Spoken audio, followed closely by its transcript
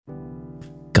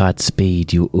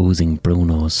Godspeed, you oozing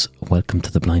Brunos. Welcome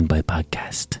to the Blind Boy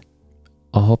Podcast.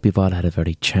 I hope you've all had a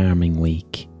very charming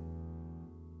week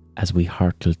as we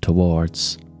hurtle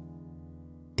towards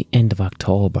the end of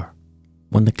October,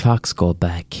 when the clocks go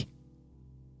back.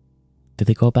 Do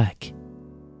they go back?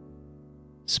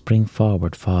 Spring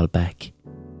forward, fall back.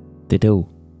 They do.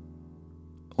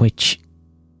 Which,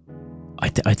 I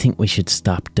think we should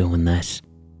stop doing that.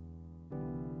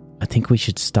 I think we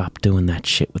should stop doing that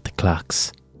shit with the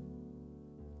clocks.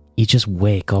 You just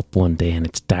wake up one day and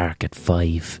it's dark at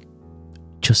 5.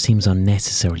 It just seems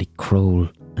unnecessarily cruel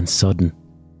and sudden.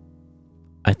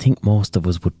 I think most of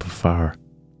us would prefer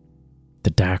the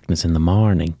darkness in the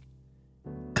morning.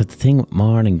 Because the thing with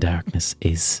morning darkness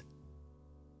is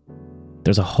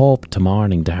there's a hope to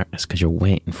morning darkness because you're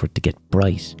waiting for it to get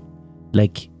bright.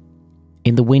 Like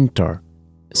in the winter,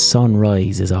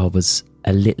 sunrise is always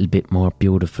a little bit more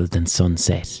beautiful than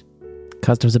sunset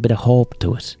because there's a bit of hope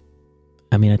to it.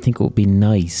 I mean, I think it would be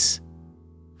nice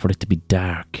for it to be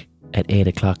dark at 8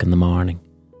 o'clock in the morning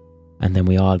and then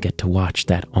we all get to watch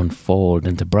that unfold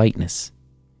into brightness.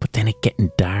 But then it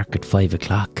getting dark at 5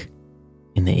 o'clock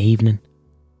in the evening,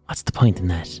 what's the point in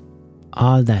that?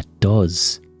 All that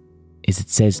does is it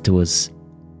says to us,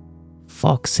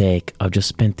 fuck's sake, I've just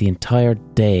spent the entire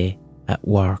day at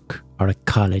work or at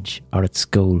college or at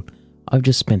school. I've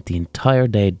just spent the entire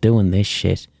day doing this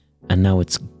shit and now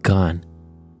it's gone.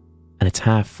 And it's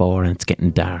 4:30 and it's getting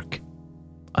dark.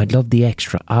 I'd love the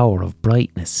extra hour of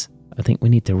brightness. I think we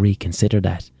need to reconsider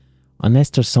that. Unless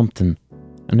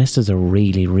there's a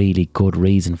really, really good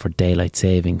reason for daylight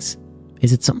savings.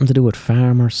 Is it something to do with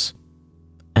farmers?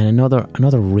 And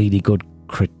another really good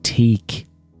critique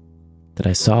that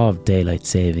I saw of daylight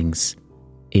savings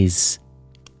is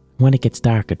when it gets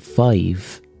dark at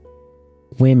 5,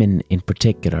 women in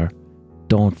particular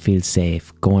don't feel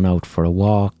safe going out for a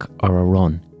walk or a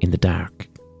run in the dark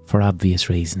for obvious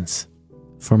reasons.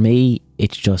 For me,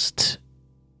 it's just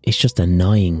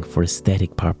annoying for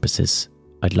aesthetic purposes.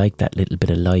 I'd like that little bit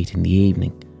of light in the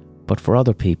evening, but for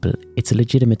other people, it's a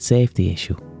legitimate safety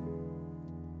issue.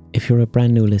 If you're a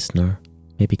brand new listener,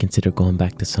 maybe consider going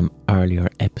back to some earlier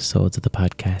episodes of the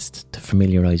podcast to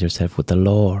familiarise yourself with the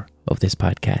lore of this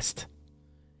podcast.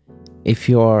 If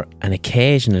you're an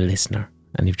occasional listener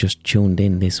and you've just tuned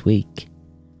in this week,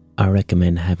 I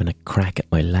recommend having a crack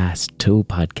at my last 2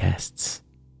 podcasts.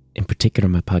 In particular,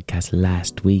 my podcast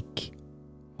last week,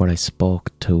 where I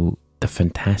spoke to the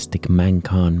fantastic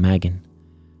Manchán Magan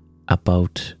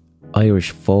about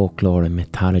Irish folklore and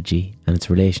mythology and its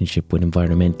relationship with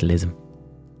environmentalism.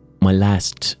 The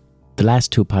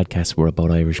last 2 podcasts were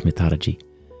about Irish mythology,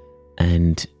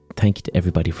 and thank you to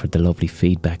everybody for the lovely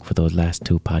feedback for those last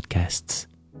 2 podcasts.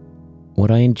 What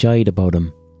I enjoyed about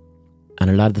them, and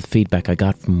a lot of the feedback I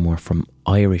got from them were from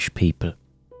Irish people.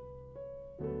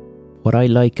 What I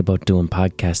like about doing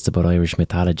podcasts about Irish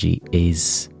mythology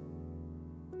is,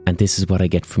 and this is what I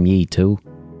get from ye too,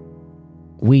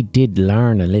 we did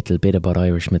learn a little bit about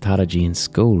Irish mythology in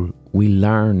school. We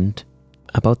learned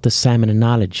about the Salmon of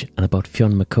Knowledge and about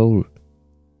Fionn McCool.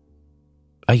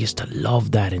 I used to love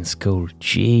that in school.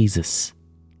 Jesus.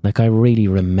 Like, I really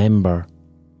remember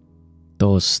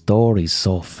those stories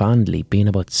so fondly, being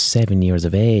about 7 years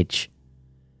of age.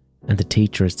 And the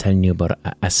teacher is telling you about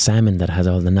a salmon that has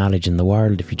all the knowledge in the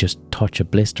world if you just touch a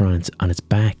blister on its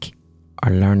back.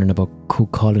 Or learning about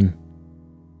Cuchulainn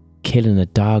killing a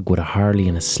dog with a hurley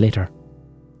and a slitter.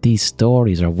 These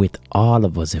stories are with all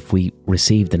of us if we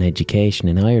received an education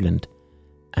in Ireland.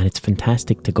 And it's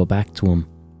fantastic to go back to them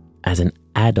as an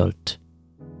adult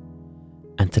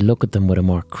and to look at them with a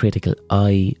more critical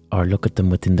eye, or look at them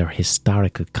within their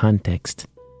historical context,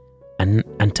 and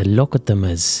to look at them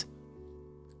as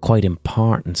quite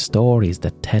important stories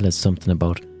that tell us something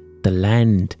about the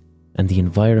land and the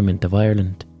environment of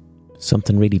Ireland.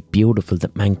 Something really beautiful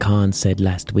that Manchán said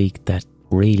last week that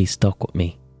really stuck with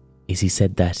me is he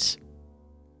said that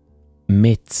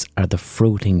myths are the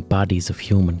fruiting bodies of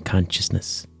human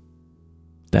consciousness.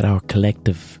 That our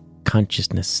collective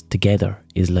consciousness together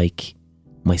is like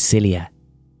mycelia,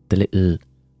 the little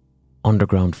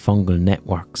underground fungal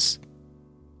networks.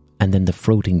 And then the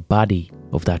fruiting body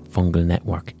of that fungal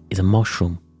network is a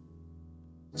mushroom.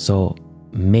 So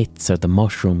myths are the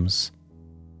mushrooms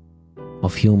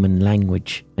of human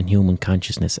language and human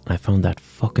consciousness, and I found that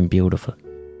fucking beautiful.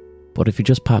 But if you're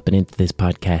just popping into this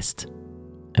podcast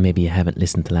and maybe you haven't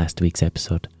listened to last week's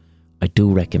episode, I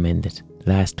do recommend it,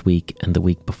 last week and the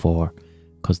week before,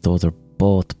 because those are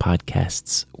both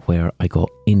podcasts where I go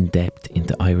in depth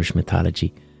into Irish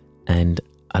mythology, and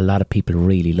a lot of people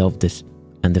really loved it.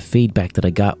 And the feedback that I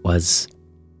got was,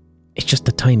 it's just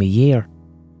the time of year.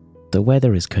 the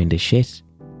weather is kind of shit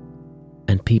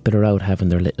and people are out having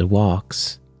their little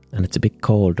walks and it's a bit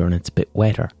colder and it's a bit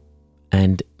wetter,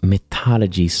 and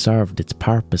mythology served its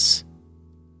purpose.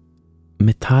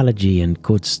 Mythology and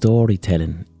good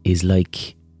storytelling is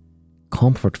like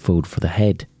comfort food for the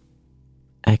head.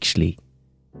 Actually,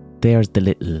 there's the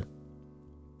little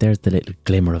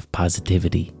glimmer of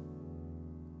positivity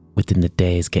within the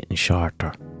days getting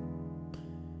shorter.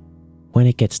 When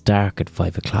it gets dark at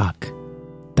 5 o'clock,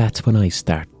 that's when I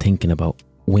start thinking about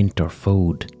winter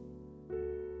food.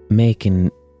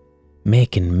 Making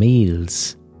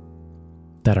meals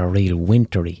that are real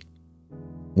wintry,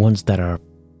 ones that are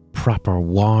proper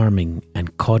warming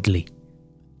and cuddly,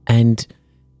 and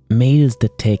meals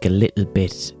that take a little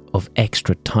bit of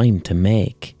extra time to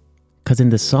make. Because in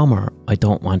the summer, I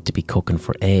don't want to be cooking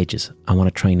for ages. I want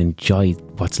to try and enjoy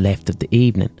what's left of the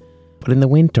evening. But in the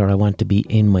winter, I want to be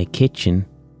in my kitchen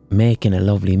making a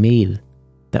lovely meal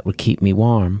that will keep me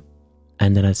warm,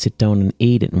 and then I'll sit down and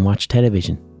eat it and watch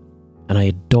television. And I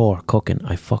adore cooking.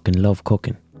 I fucking love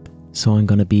cooking. So I'm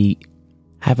going to be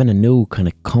having a new kind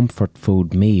of comfort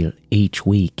food meal each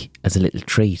week as a little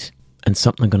treat. And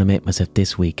something I'm going to make myself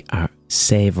this week are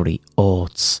savoury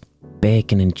oats.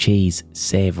 Bacon and cheese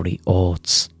savoury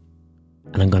oats.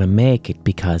 And I'm going to make it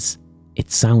because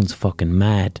it sounds fucking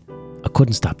mad. I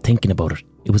couldn't stop thinking about it.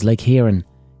 It was like hearing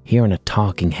a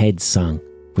Talking Heads song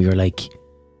where you're like,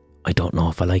 I don't know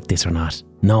if I like this or not.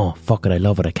 No, fuck it, I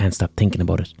love it. I can't stop thinking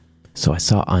about it. So I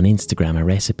saw on Instagram a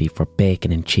recipe for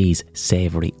bacon and cheese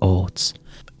savoury oats.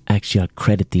 Actually, I'll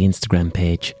credit the Instagram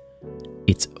page.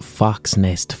 It's Fox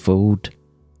Nest Food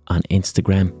on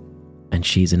Instagram, and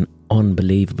she's an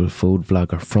unbelievable food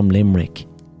vlogger from Limerick.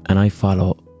 And I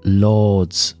follow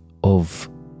loads of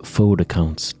food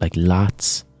accounts, like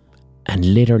lots. And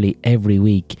literally every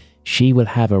week she will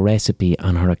have a recipe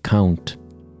on her account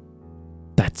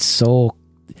that's so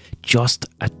just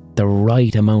at the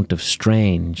right amount of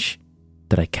strange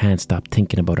that I can't stop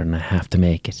thinking about it and I have to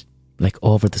make it. Like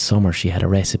over the summer she had a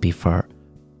recipe for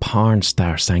porn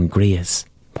star sangrias,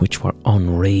 which were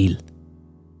unreal.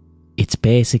 It's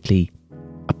basically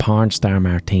a porn star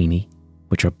martini,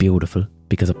 which are beautiful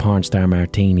because a porn star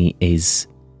martini is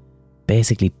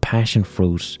basically passion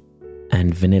fruit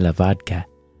and vanilla vodka,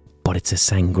 but it's a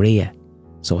sangria.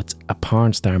 So it's a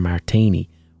porn star martini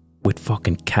with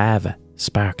fucking cava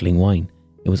sparkling wine.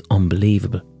 It was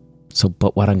unbelievable. So,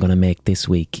 but what I'm going to make this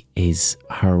week is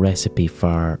her recipe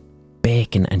for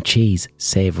bacon and cheese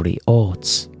savoury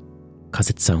oats, because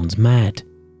it sounds mad.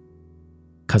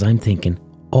 Because I'm thinking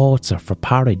oats are for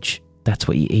porridge. That's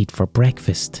what you eat for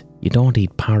breakfast. You don't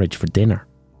eat porridge for dinner.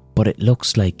 But it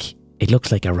looks like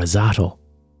a risotto,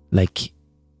 like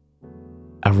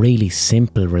a really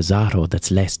simple risotto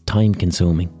that's less time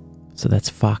consuming. So that's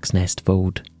Fox Nest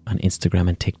Food on Instagram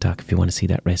and TikTok if you want to see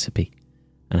that recipe.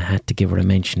 And I had to give her a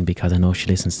mention because I know she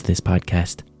listens to this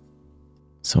podcast.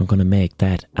 So I'm going to make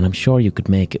that, and I'm sure you could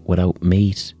make it without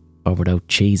meat or without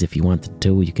cheese if you wanted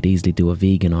to. You could easily do a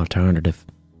vegan alternative.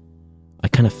 I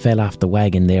kind of fell off the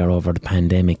wagon there over the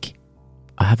pandemic.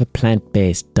 I have a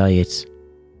plant-based diet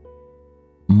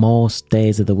most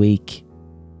days of the week,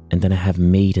 and then I have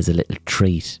meat as a little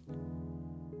treat.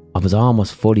 I was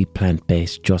almost fully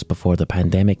plant-based just before the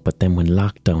pandemic, but then when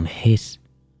lockdown hit,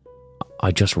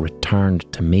 I just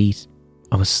returned to meat.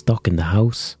 I was stuck in the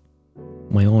house.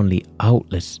 My only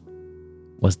outlet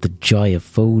was the joy of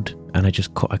food, and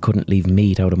I couldn't leave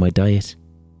meat out of my diet.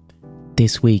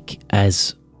 This week,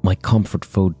 as my comfort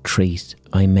food treat,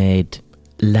 I made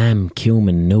lamb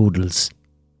cumin noodles,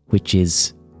 which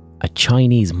is a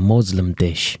Chinese Muslim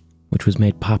dish, which was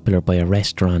made popular by a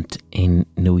restaurant in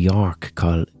New York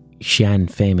called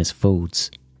Xi'an Famous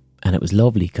Foods. And it was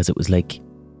lovely because it was like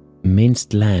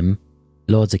minced lamb,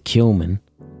 loads of cumin,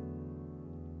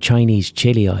 Chinese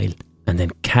chili oil, and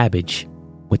then cabbage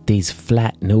with these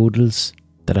flat noodles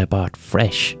that I bought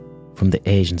fresh from the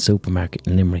Asian supermarket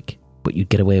in Limerick. But you'd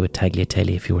get away with tagliatelle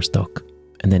if you were stuck.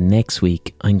 And then next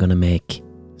week I'm going to make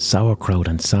sauerkraut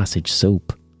and sausage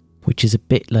soup, which is a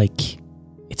bit like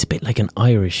an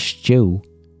Irish stew,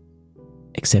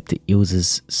 except it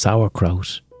uses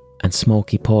sauerkraut and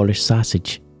smoky Polish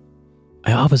sausage.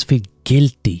 I always feel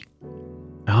guilty.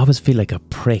 I always feel like a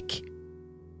prick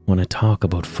when I talk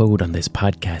about food on this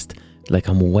podcast, like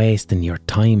I'm wasting your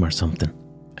time or something.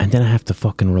 And then I have to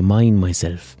fucking remind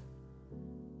myself.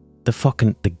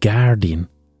 The Guardian,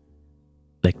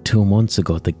 like 2 months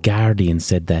ago, The Guardian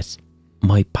said that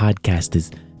my podcast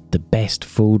is the best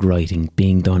food writing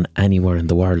being done anywhere in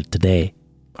the world today,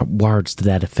 or words to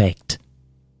that effect,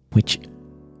 which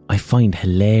I find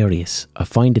hilarious. I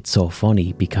find it so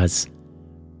funny because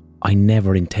I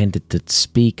never intended to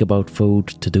speak about food,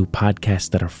 to do podcasts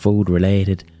that are food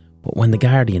related. But when The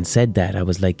Guardian said that, I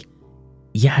was like,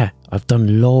 yeah, I've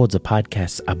done loads of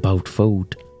podcasts about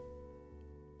food.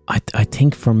 I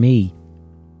think for me,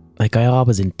 like I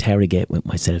always interrogate with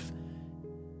myself,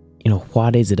 you know,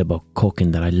 what is it about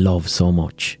cooking that I love so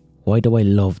much? Why do I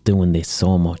love doing this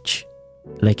so much?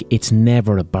 Like, it's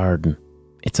never a burden.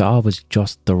 It's always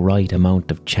just the right amount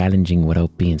of challenging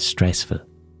without being stressful.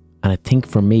 And I think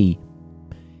for me,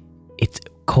 it's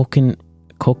cooking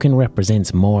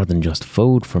represents more than just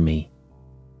food for me.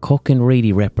 Cooking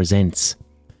really represents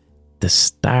the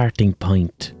starting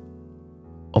point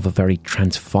of a very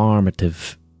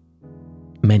transformative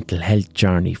mental health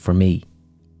journey for me.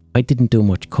 I didn't do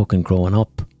much cooking growing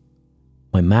up.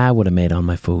 My ma would have made all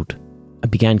my food. I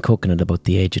began cooking at about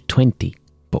the age of 20.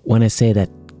 But when I say that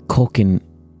cooking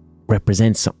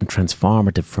represents something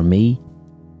transformative for me,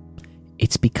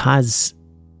 it's because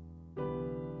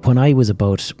when I was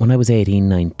 18,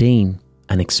 19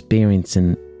 and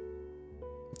experiencing,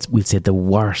 we'll say, the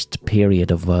worst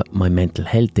period of my mental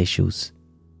health issues,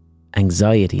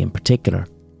 anxiety in particular,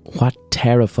 what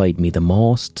terrified me the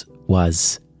most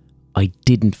was I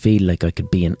didn't feel like I could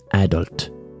be an adult.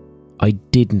 I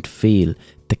didn't feel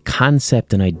the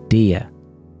concept and idea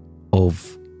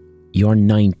of you're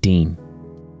 19,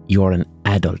 you're an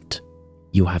adult,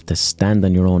 you have to stand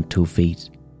on your own 2 feet.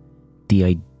 The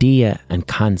idea and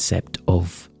concept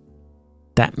of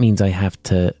that means I have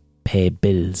to pay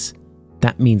bills.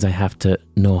 That means I have to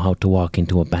know how to walk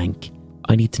into a bank.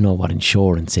 I need to know what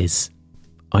insurance is.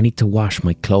 I need to wash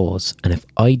my clothes, and if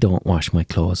I don't wash my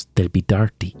clothes, they'll be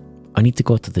dirty. I need to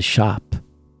go to the shop,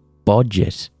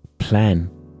 budget, plan,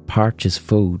 purchase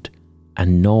food,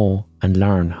 and know and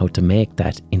learn how to make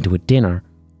that into a dinner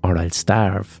or I'll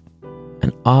starve.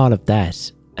 And all of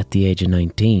that at the age of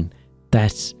 19,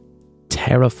 that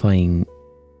terrifying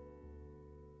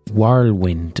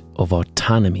whirlwind of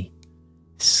autonomy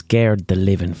scared the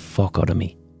living fuck out of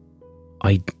me.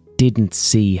 I didn't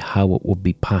see how it would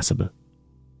be possible,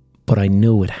 but I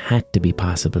knew it had to be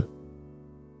possible.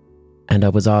 And I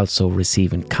was also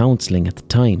receiving counselling at the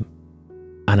time.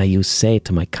 And I used to say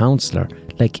to my counsellor,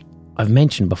 like I've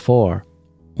mentioned before,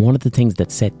 one of the things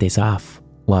that set this off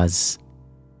was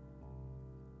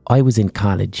I was in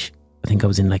college. I think I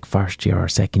was in like first year or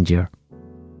second year.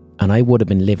 And I would have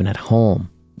been living at home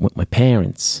with my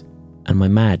parents and my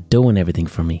ma doing everything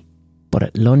for me. But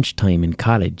at lunchtime in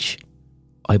college,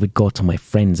 I would go to my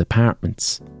friends'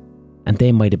 apartments. And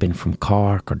they might have been from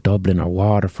Cork or Dublin or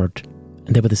Waterford.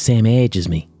 And they were the same age as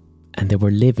me. And they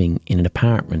were living in an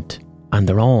apartment on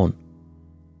their own.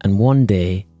 And one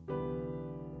day,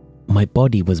 my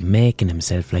buddy was making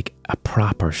himself like a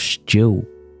proper stew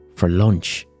for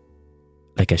lunch.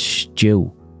 Like a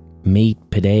stew. Meat,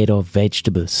 potato,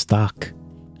 vegetable, stock.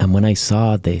 And when I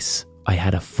saw this, I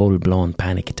had a full-blown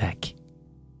panic attack.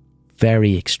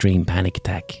 Very extreme panic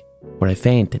attack, where I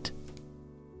fainted.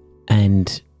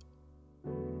 And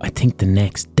I think the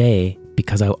next day,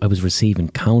 because I was receiving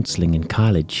counselling in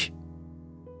college,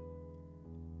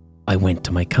 I went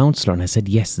to my counsellor and I said,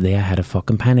 yesterday I had a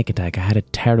fucking panic attack. I had a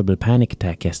terrible panic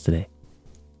attack yesterday.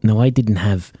 Now, I didn't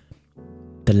have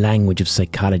the language of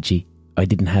psychology. I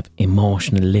didn't have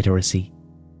emotional literacy.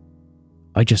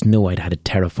 I just knew I'd had a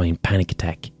terrifying panic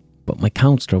attack. But my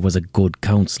counsellor was a good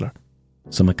counsellor.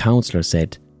 So my counsellor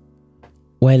said,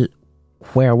 well,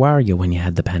 where were you when you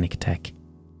had the panic attack?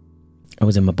 I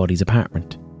was in my buddy's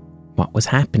apartment. What was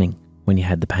happening when you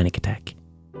had the panic attack?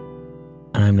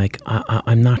 And I'm like,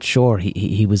 I'm not sure.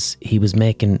 He was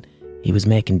making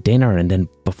dinner, and then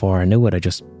before I knew it, I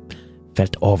just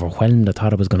felt overwhelmed. I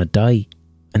thought I was going to die.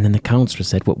 And then the counsellor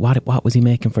said, what was he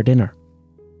making for dinner?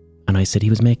 And I said, he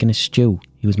was making a stew.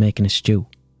 He was making a stew.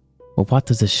 Well, what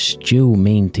does a stew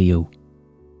mean to you?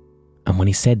 And when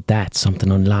he said that,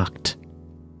 something unlocked.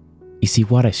 You see,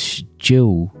 what a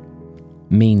stew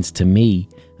means to me,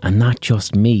 and not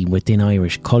just me, within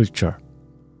Irish culture.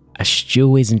 A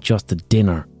stew isn't just a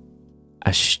dinner.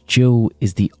 A stew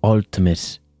is the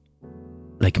ultimate,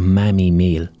 like, mammy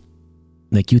meal.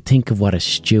 Like, you think of what a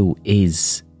stew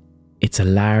is. It's a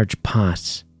large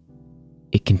pot.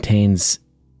 It contains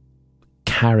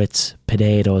carrots,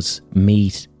 potatoes,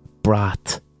 meat,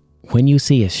 broth. When you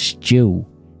see a stew,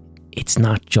 it's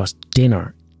not just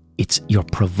dinner. You're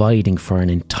providing for an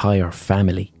entire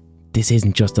family. This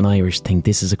isn't just an Irish thing.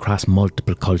 This is across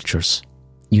multiple cultures.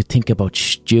 You think about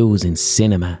stews in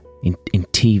cinema, in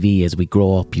TV as we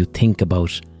grow up. You think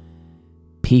about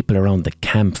people around the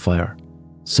campfire.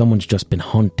 Someone's just been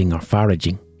hunting or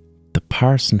foraging. The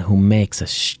person who makes a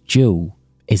stew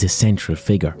is a central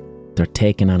figure. They're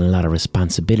taking on a lot of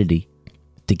responsibility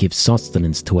to give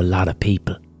sustenance to a lot of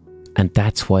people. And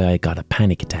that's why I got a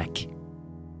panic attack.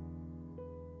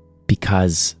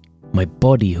 Because my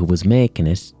buddy who was making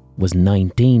it was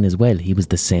 19 as well. He was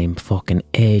the same fucking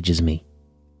age as me.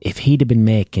 If he'd have been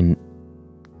making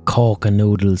Coke and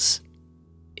noodles,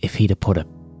 if he'd have put a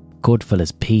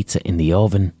Goodfellas pizza in the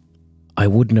oven, I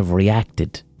wouldn't have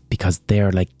reacted because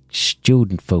they're like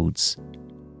student foods.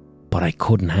 But I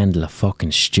couldn't handle a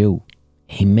fucking stew.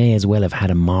 He may as well have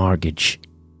had a mortgage.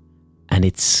 And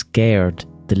it scared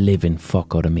the living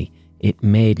fuck out of me. It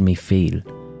made me feel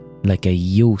like a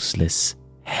useless,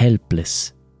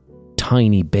 helpless,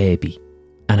 tiny baby.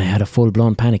 And I had a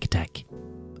full-blown panic attack.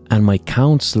 And my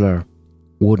counsellor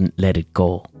wouldn't let it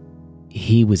go.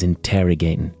 He was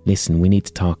interrogating. Listen, we need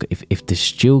to talk. If the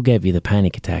stew gave you the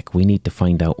panic attack, we need to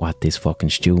find out what this fucking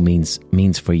stew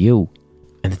means for you.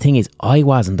 And the thing is, I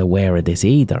wasn't aware of this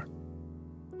either.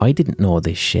 I didn't know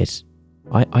this shit.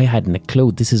 I hadn't a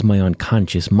clue. This is my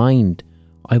unconscious mind.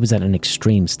 I was at an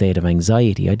extreme state of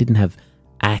anxiety. I didn't have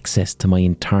access to my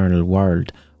internal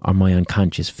world or my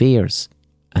unconscious fears.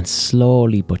 And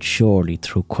slowly but surely,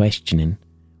 through questioning,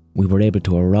 we were able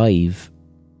to arrive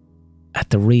at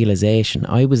the realisation.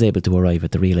 I was able to arrive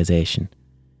at the realisation.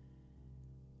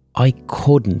 I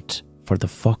couldn't, for the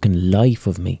fucking life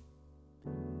of me,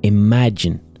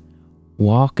 imagine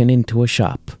walking into a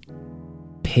shop,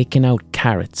 picking out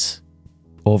carrots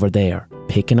over there,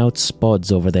 picking out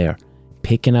spuds over there,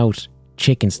 picking out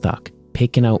chicken stock,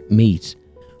 picking out meat.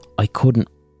 I couldn't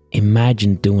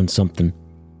imagine doing something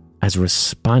as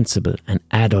responsible and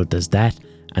adult as that,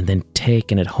 and then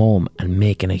taking it home and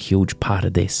making a huge pot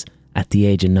of this at the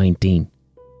age of 19.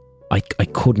 I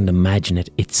couldn't imagine it.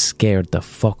 It scared the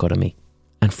fuck out of me.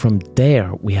 And from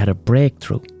there, we had a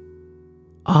breakthrough.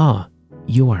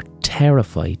 You are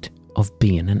terrified of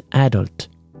being an adult.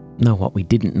 Now, what we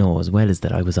didn't know as well is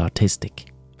that I was autistic.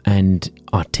 And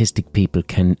autistic people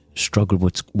can struggle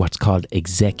with what's called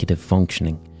executive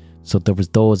functioning. So there was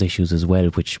those issues as well,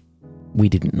 which we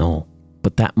didn't know.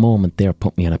 But that moment there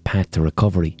put me on a path to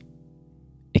recovery.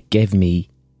 It gave me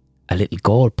a little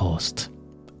goalpost.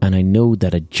 And I knew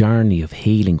that a journey of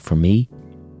healing for me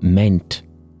meant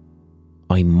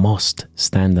I must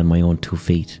stand on my own 2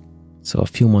 feet. So a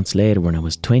few months later, when I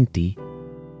was 20,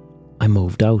 I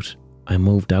moved out. I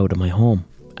moved out of my home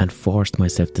and forced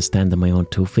myself to stand on my own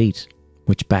 2 feet,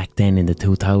 which back then in the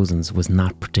 2000s was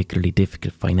not particularly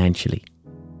difficult financially.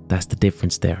 That's the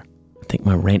difference there. I think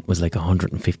my rent was like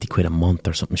 150 quid a month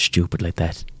or something stupid like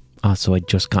that. Also, I'd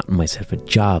just gotten myself a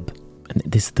job. And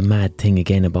this is the mad thing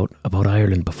again about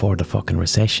Ireland before the fucking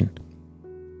recession.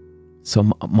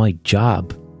 So my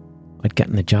job, I'd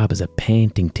gotten a job as a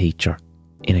painting teacher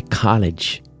in a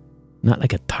college, not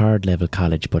like a third level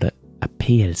college, but a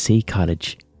PLC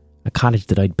college, a college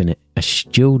that I'd been a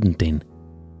student in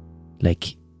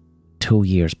like 2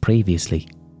 years previously.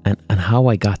 And how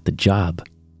I got the job,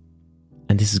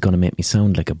 and this is going to make me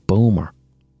sound like a boomer.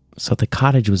 So the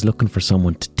college was looking for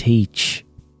someone to teach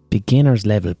beginners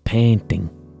level painting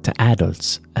to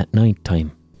adults at night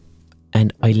time.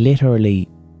 And I literally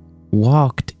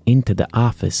walked into the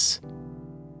office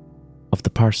of the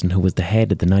person who was the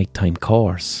head of the nighttime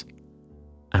course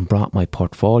and brought my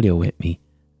portfolio with me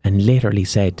and literally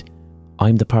said,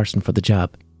 I'm the person for the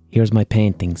job. Here's my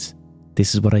paintings.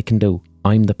 This is what I can do.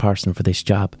 I'm the person for this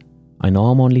job. I know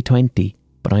I'm only 20,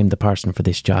 but I'm the person for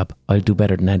this job. I'll do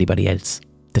better than anybody else.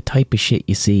 The type of shit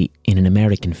you see in an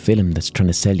American film that's trying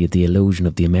to sell you the illusion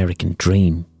of the American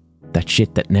dream. That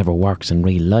shit that never works in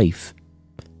real life.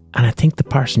 And I think the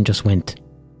person just went,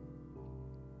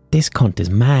 this cunt is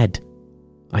mad.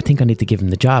 I think I need to give him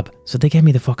the job. So they gave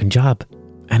me the fucking job.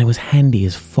 And it was handy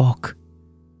as fuck.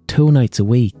 2 nights a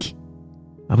week.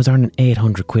 I was earning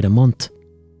 800 quid a month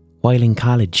while in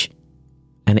college.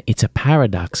 And it's a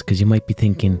paradox because you might be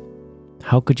thinking,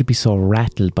 how could you be so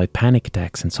rattled by panic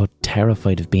attacks and so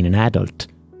terrified of being an adult,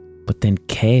 but then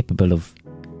capable of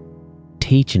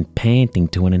teaching painting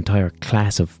to an entire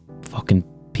class of fucking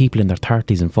people in their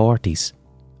 30s and 40s?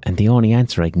 And the only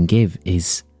answer I can give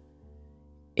is,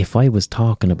 if I was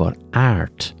talking about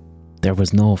art, there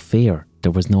was no fear,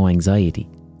 there was no anxiety.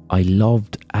 I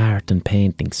loved art and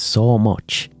painting so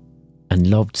much and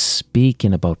loved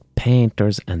speaking about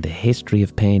painters and the history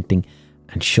of painting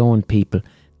and showing people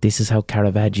this is how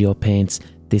Caravaggio paints,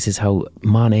 this is how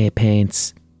Monet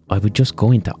paints. I would just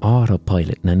go into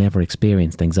autopilot and I never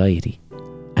experienced anxiety.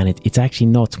 And it's actually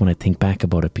nuts when I think back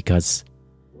about it, because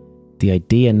the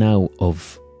idea now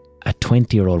of a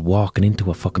 20-year-old walking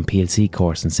into a fucking PLC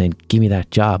course and saying, give me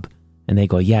that job, and they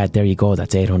go, yeah, there you go,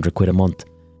 that's 800 quid a month.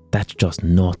 That's just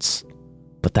nuts.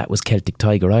 But that was Celtic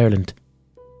Tiger Ireland.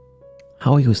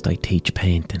 How used I teach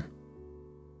painting?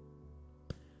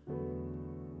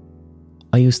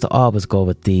 I used to always go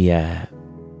with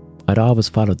I'd always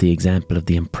follow the example of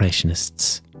the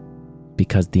Impressionists,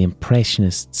 because the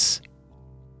Impressionists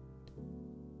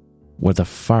were the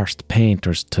first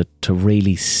painters to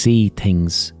really see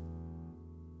things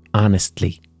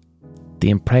honestly.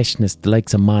 The Impressionists, the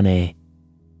likes of Monet,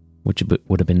 which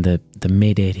would have been the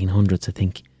mid-1800s, I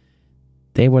think,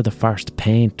 they were the first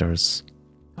painters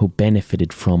who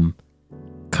benefited from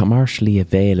commercially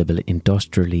available,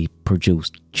 industrially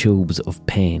produced tubes of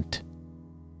paint.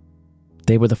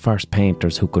 They were the first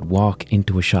painters who could walk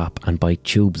into a shop and buy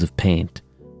tubes of paint.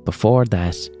 Before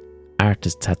that,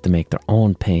 artists had to make their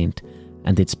own paint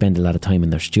and they'd spend a lot of time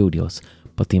in their studios.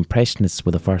 But the Impressionists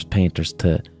were the first painters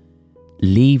to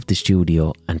leave the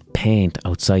studio and paint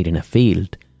outside in a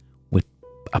field with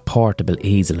a portable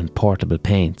easel and portable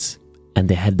paints. And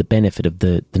they had the benefit of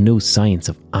the new science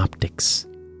of optics.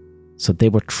 So they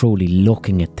were truly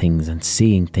looking at things and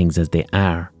seeing things as they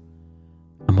are.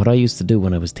 And what I used to do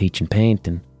when I was teaching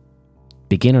painting,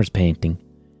 beginners painting,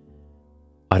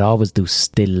 I'd always do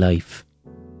still life,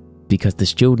 because the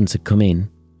students would come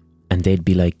in and they'd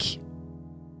be like,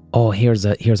 oh, here's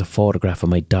a photograph of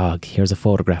my dog, here's a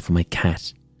photograph of my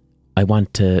cat. I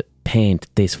want to paint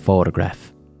this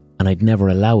photograph. And I'd never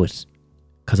allow it,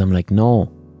 because I'm like,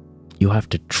 no, you have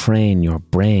to train your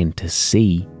brain to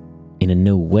see in a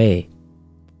new way.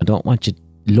 I don't want you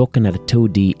looking at a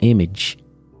 2D image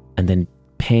and then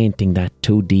painting that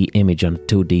 2D image on a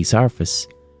 2D surface.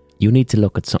 You need to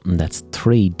look at something that's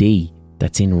 3D,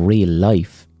 that's in real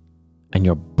life, and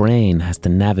your brain has to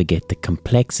navigate the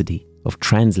complexity of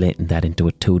translating that into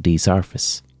a 2D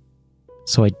surface.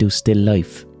 So I'd do still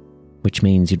life, which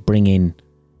means you'd bring in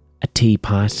a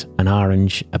teapot, an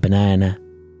orange, a banana,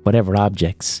 whatever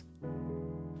objects,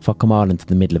 fuck them all into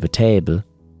the middle of a table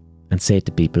and say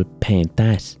to people, paint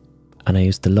that. And I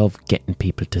used to love getting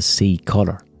people to see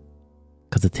colour.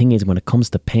 Because the thing is, when it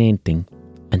comes to painting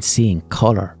and seeing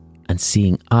colour and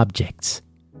seeing objects,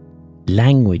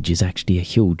 language is actually a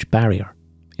huge barrier.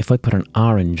 If I put an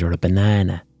orange or a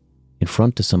banana in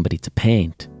front of somebody to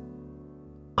paint,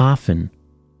 often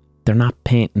they're not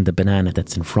painting the banana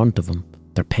that's in front of them,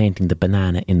 they're painting the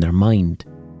banana in their mind.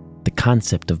 The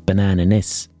concept of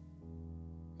banana-ness,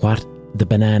 what the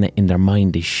banana in their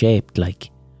mind is shaped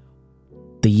like,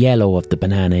 the yellow of the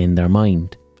banana in their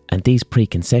mind. And these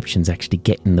preconceptions actually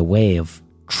get in the way of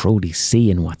truly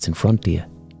seeing what's in front of you.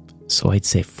 So I'd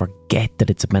say, forget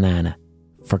that it's a banana.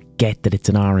 Forget that it's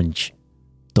an orange.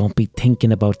 Don't be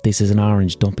thinking about this as an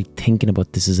orange. Don't be thinking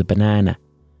about this as a banana.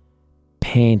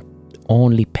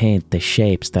 Only paint the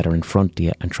shapes that are in front of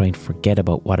you and try and forget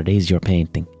about what it is you're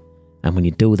painting. And when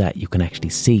you do that, you can actually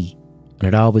see. And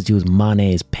I'd always use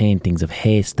Monet's paintings of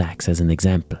haystacks as an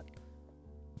example.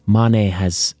 Monet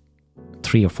has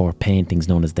 3 or 4 paintings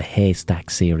known as the Haystack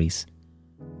series.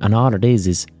 And all it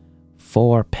is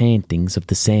 4 paintings of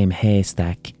the same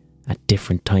haystack at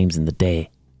different times in the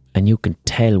day. And you can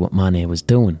tell what Monet was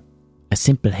doing. A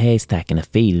simple haystack in a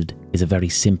field is a very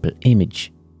simple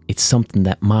image. It's something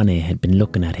that Monet had been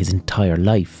looking at his entire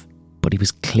life. But he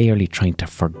was clearly trying to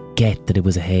forget that it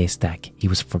was a haystack. He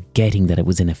was forgetting that it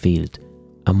was in a field.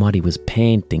 And what he was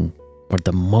painting were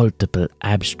the multiple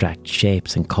abstract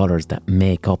shapes and colours that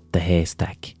make up the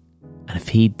haystack. And if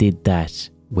he did that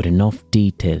with enough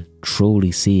detail,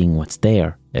 truly seeing what's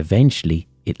there, eventually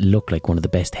it looked like one of the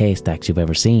best haystacks you've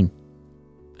ever seen.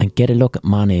 And get a look at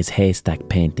Monet's haystack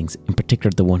paintings, in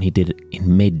particular the one he did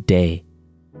in midday.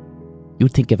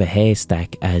 You'd think of a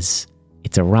haystack as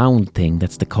it's a round thing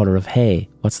that's the colour of hay.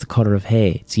 What's the colour of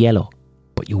hay? It's yellow.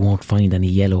 But you won't find any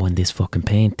yellow in this fucking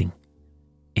painting.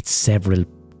 It's several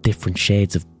different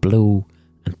shades of blue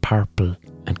and purple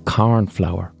and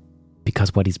cornflower,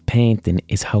 because what he's painting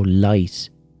is how light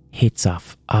hits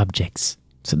off objects.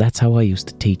 So that's how I used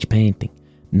to teach painting,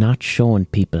 not showing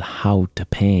people how to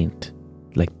paint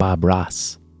like Bob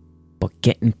Ross, but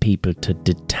getting people to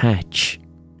detach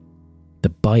the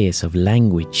bias of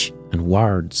language and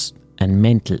words and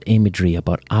mental imagery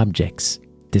about objects,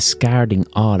 discarding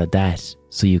all of that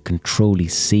so you can truly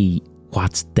see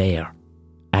what's there.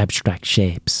 Abstract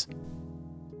shapes.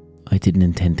 I didn't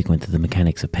intend to go into the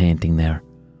mechanics of painting there,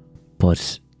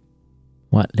 but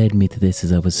what led me to this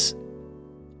is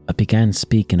I began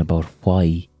speaking about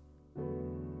why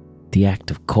the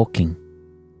act of cooking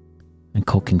and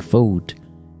cooking food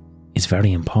is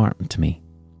very important to me,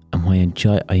 and why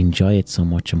I enjoy it so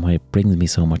much, and why it brings me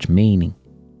so much meaning.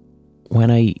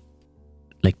 When I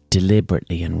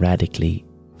deliberately and radically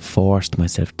forced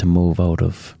myself to move out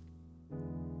of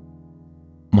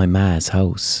my ma's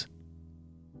house,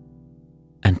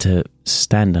 and to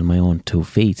stand on my own 2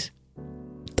 feet.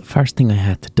 The first thing I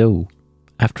had to do,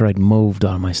 after I'd moved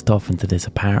all my stuff into this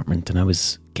apartment and I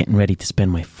was getting ready to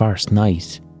spend my first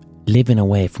night living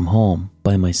away from home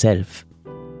by myself,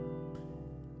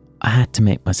 I had to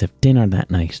make myself dinner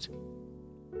that night.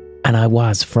 And I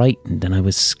was frightened and I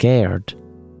was scared,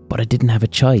 but I didn't have a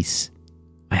choice.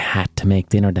 I had to make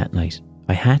dinner that night.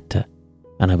 I had to.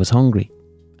 And I was hungry.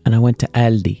 And I went to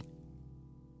Aldi.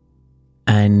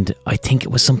 And I think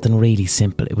it was something really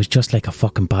simple. It was just like a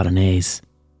fucking bolognese.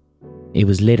 It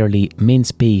was literally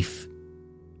minced beef,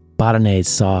 bolognese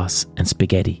sauce and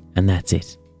spaghetti, and that's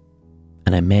it.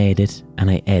 And I made it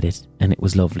and I ate it and it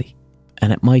was lovely.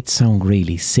 And it might sound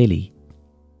really silly,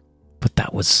 but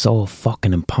that was so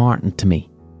fucking important to me.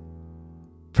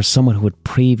 For someone who had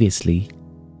previously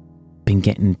been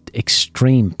getting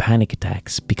extreme panic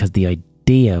attacks because the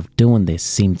idea of doing this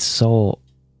seemed so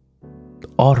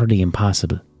utterly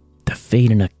impossible. The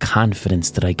feeling of confidence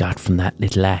that I got from that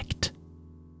little act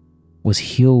was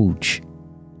huge.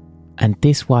 And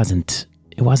this wasn't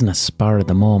a spur of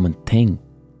the moment thing.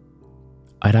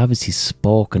 I'd obviously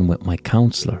spoken with my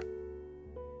counsellor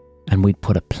and we'd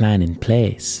put a plan in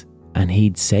place, and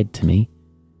he'd said to me,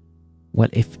 well,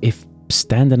 if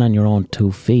standing on your own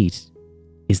 2 feet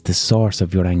is the source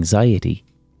of your anxiety,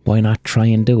 why not try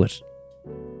and do it?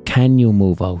 Can you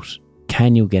move out?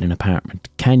 Can you get an apartment?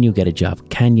 Can you get a job?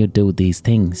 Can you do these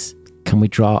things? Can we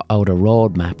draw out a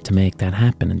roadmap to make that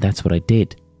happen? And that's what I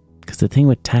did. Because the thing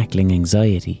with tackling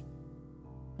anxiety,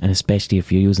 and especially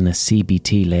if you're using a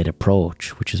CBT-led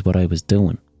approach, which is what I was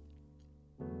doing,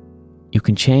 you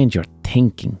can change your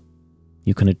thinking.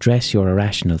 You can address your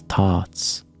irrational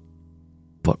thoughts.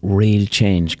 But real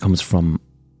change comes from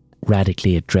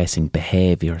radically addressing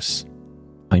behaviours.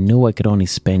 I knew I could only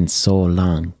spend so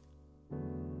long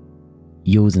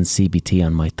using CBT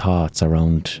on my thoughts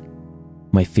around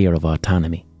my fear of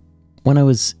autonomy. When I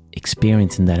was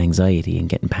experiencing that anxiety and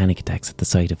getting panic attacks at the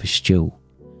sight of a stew,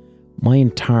 my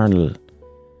internal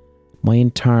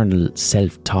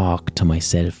self-talk to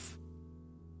myself,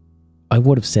 I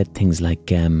would have said things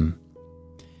like,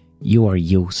 you are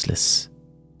useless.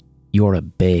 You're a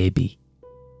baby.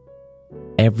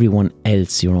 Everyone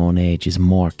else your own age is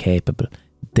more capable.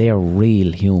 They're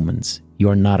real humans.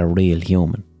 You're not a real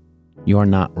human. You're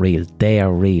not real. They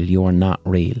are real. You're not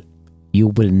real. You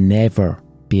will never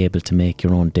be able to make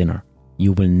your own dinner.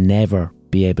 You will never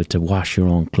be able to wash your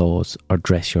own clothes or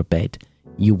dress your bed.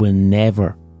 You will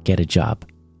never get a job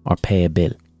or pay a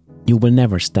bill. You will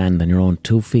never stand on your own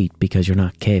 2 feet because you're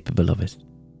not capable of it.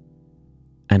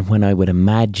 And when I would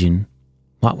imagine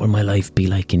what will my life be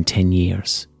like in 10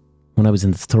 years, when I was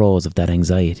in the throes of that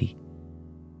anxiety,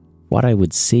 what I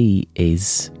would see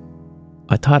is,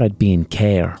 I thought I'd be in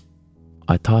care.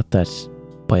 I thought that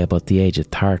by about the age of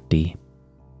 30,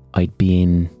 I'd be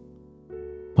in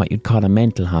what you'd call a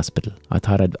mental hospital. I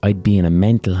thought I'd be in a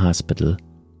mental hospital,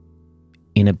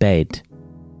 in a bed,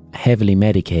 heavily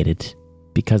medicated,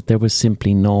 because there was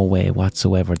simply no way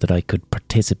whatsoever that I could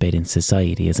participate in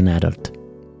society as an adult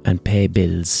and pay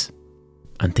bills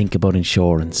and think about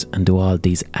insurance and do all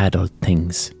these adult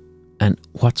things. And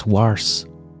what's worse,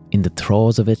 in the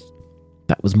throes of it,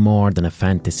 that was more than a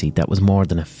fantasy, that was more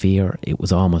than a fear, it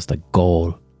was almost a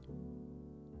goal.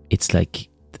 It's like,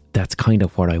 that's kind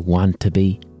of where I want to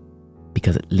be,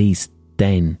 because at least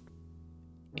then,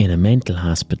 in a mental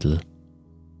hospital,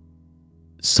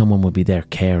 someone will be there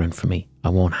caring for me. I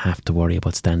won't have to worry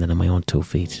about standing on my own 2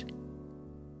 feet.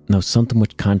 Now, something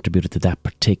which contributed to that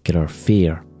particular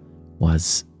fear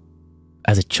was,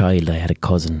 as a child, I had a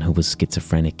cousin who was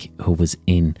schizophrenic, who was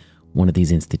in one of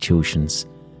these institutions,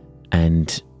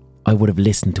 and I would have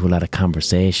listened to a lot of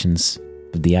conversations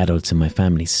with the adults in my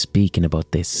family speaking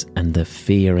about this, and the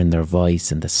fear in their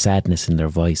voice and the sadness in their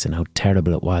voice and how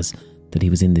terrible it was that he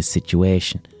was in this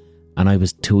situation. And I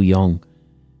was too young.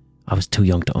 I was too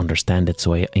young to understand it,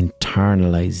 so I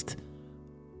internalised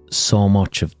so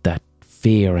much of that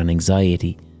fear and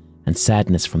anxiety and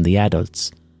sadness from the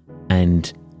adults,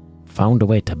 and found a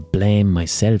way to blame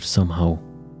myself somehow.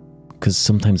 Because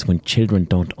sometimes when children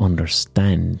don't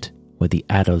understand why the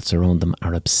adults around them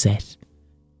are upset,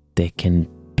 they can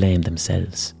blame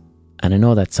themselves. And I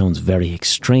know that sounds very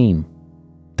extreme.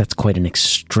 That's quite an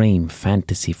extreme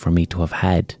fantasy for me to have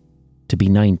had, to be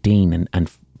 19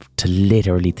 and to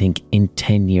literally think in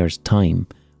 10 years' time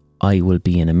I will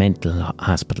be in a mental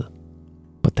hospital.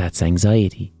 But that's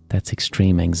anxiety. That's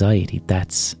extreme anxiety.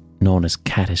 That's known as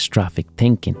catastrophic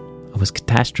thinking. I was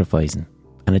catastrophizing,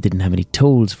 and I didn't have any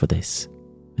tools for this.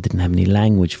 I didn't have any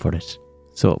language for it.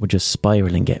 So it would just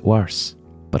spiral and get worse.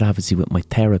 But obviously with my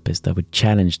therapist, I would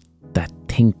challenge that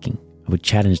thinking. I I would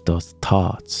challenge those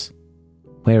thoughts.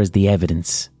 Where is the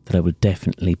evidence that I will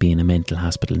definitely be in a mental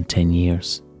hospital in 10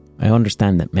 years? I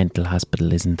understand that mental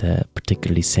hospital isn't a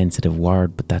particularly sensitive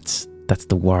word, but that's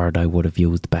the word I would have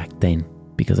used back then,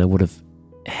 because I would have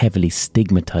heavily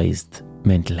stigmatised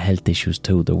mental health issues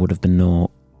too. There would have been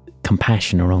no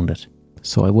compassion around it.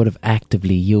 So I would have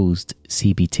actively used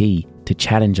CBT to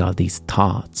challenge all these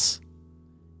thoughts.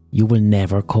 You will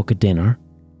never cook a dinner.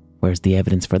 Where's the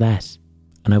evidence for that?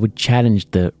 And I would challenge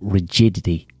the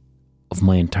rigidity of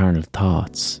my internal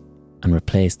thoughts and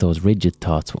replace those rigid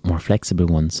thoughts with more flexible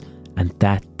ones. And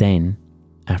that then,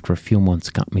 after a few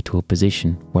months, got me to a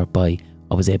position whereby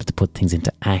I was able to put things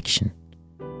into action.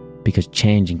 Because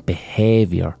changing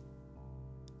behaviour,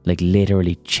 like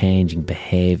literally changing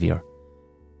behaviour,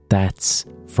 that's,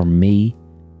 for me,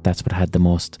 that's what had the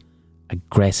most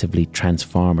aggressively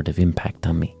transformative impact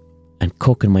on me. And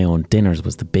cooking my own dinners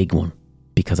was the big one,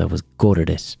 because I was good at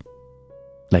it.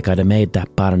 Like, I'd have made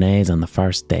that bolognese on the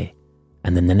first day,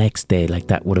 and then the next day, like,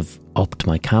 that would have upped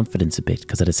my confidence a bit,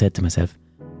 because I'd have said to myself,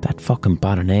 that fucking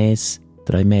bolognese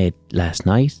that I made last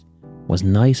night was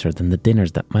nicer than the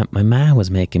dinners that my ma was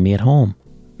making me at home.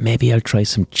 Maybe I'll try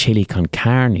some chili con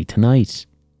carne tonight.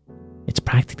 It's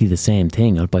practically the same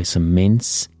thing. I'll buy some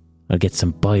mince, I'll get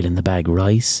some boil-in-the-bag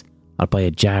rice, I'll buy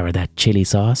a jar of that chili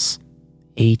sauce.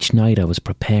 Each night I was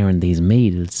preparing these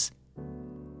meals,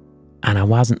 and I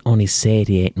wasn't only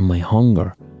satiating my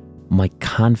hunger, my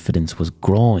confidence was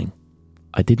growing.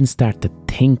 I didn't start to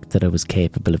think that I was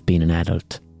capable of being an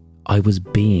adult. I was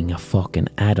being a fucking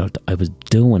adult. I was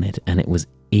doing it, and it was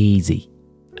easy.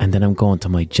 And then I'm going to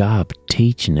my job,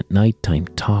 teaching at night time,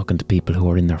 talking to people who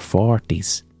are in their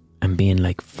 40s, and being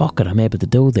like, fuck it, I'm able to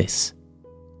do this.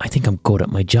 I think I'm good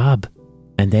at my job.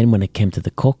 And then when it came to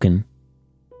the cooking,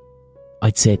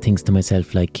 I'd say things to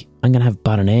myself like, I'm going to have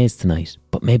bolognese tonight,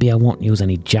 but maybe I won't use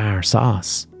any jar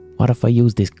sauce. What if I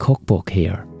use this cookbook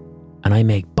here and I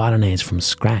make bolognese from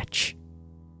scratch?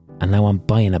 And now I'm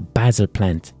buying a basil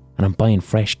plant, and I'm buying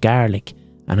fresh garlic,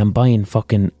 and I'm buying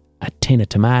fucking a tin of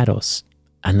tomatoes.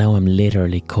 And now I'm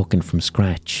literally cooking from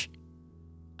scratch.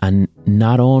 And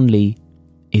not only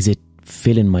is it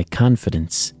filling my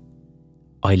confidence,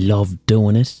 I love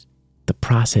doing it. The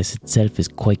process itself is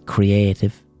quite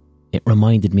creative. It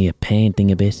reminded me of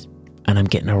painting a bit, and I'm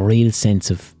getting a real sense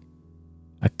of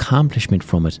accomplishment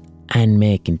from it, and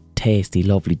making tasty,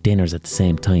 lovely dinners at the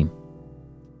same time.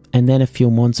 And then a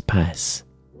few months pass,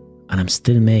 and I'm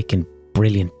still making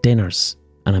brilliant dinners,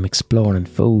 and I'm exploring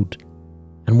food.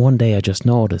 And one day I just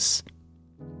notice,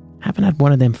 haven't had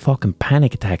one of them fucking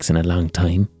panic attacks in a long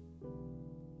time.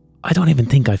 I don't even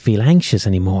think I feel anxious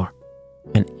anymore.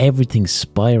 And everything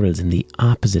spirals in the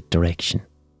opposite direction.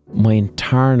 My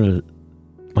internal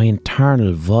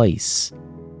voice,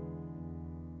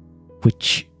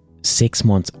 which 6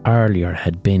 months earlier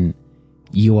had been,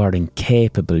 you are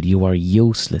incapable, you are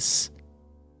useless,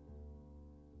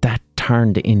 that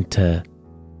turned into,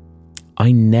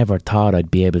 I never thought I'd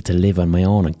be able to live on my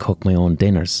own and cook my own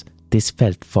dinners. This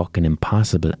felt fucking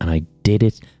impossible, and I did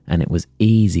it, and it was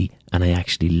easy, and I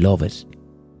actually love it.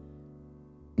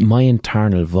 My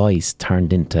internal voice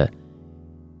turned into,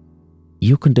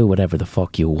 you can do whatever the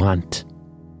fuck you want.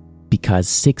 Because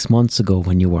 6 months ago,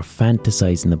 when you were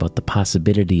fantasizing about the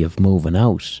possibility of moving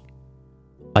out,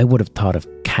 I would have thought of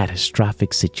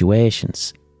catastrophic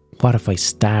situations. What if I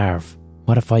starve?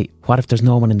 What if there's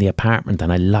no one in the apartment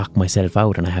and I lock myself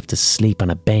out and I have to sleep on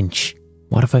a bench?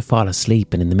 What if I fall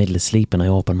asleep and in the middle of sleep and I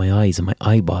open my eyes and my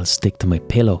eyeballs stick to my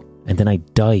pillow and then I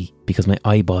die because my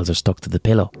eyeballs are stuck to the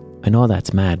pillow? I know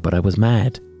that's mad, but I was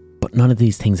mad. But none of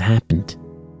these things happened.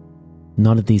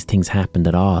 None of these things happened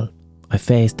at all. I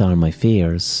faced all my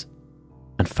fears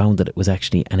and found that it was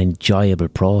actually an enjoyable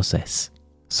process.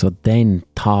 So then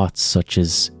thoughts such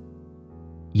as,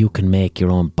 you can make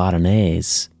your own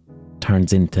bolognese,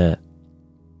 turns into,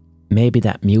 maybe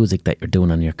that music that you're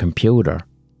doing on your computer,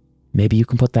 maybe you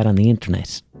can put that on the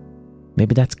internet.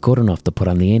 Maybe that's good enough to put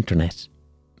on the internet.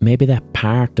 Maybe that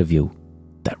part of you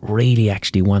that really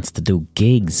actually wants to do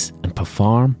gigs and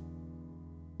perform,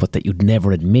 but that you'd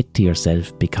never admit to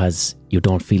yourself because you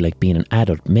don't feel like being an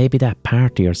adult, maybe that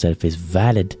part of yourself is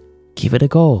valid. Give it a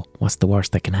go. What's the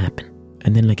worst that can happen?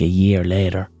 And then like a year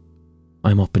later,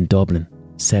 I'm up in Dublin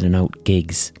selling out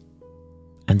gigs.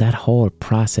 And that whole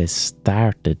process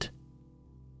started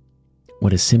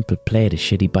with a simple plate of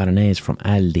shitty bolognese from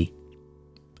Aldi.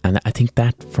 And I think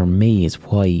that for me is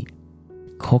why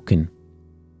cooking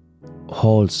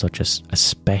holds such a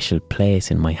special place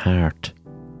in my heart.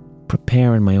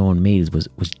 Preparing my own meals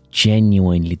was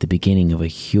genuinely the beginning of a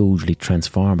hugely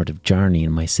transformative journey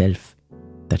in myself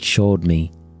that showed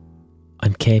me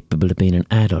I'm capable of being an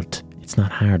adult. It's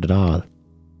not hard at all.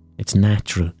 It's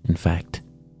natural, in fact.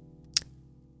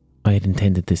 I had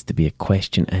intended this to be a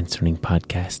question answering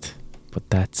podcast, but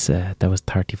that was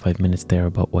 35 minutes there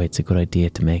about why it's a good idea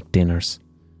to make dinners.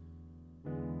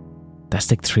 That's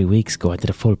like 3 weeks ago. I did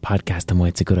a full podcast on why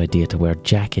it's a good idea to wear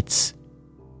jackets.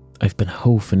 I've been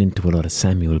hoofing into a lot of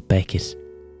Samuel Beckett.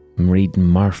 I'm reading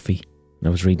Murphy. I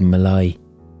was reading Malay.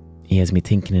 He has me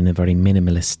thinking in a very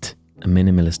minimalist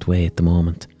way at the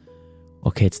moment.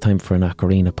 Okay, it's time for an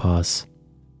ocarina pause.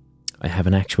 I have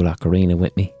an actual ocarina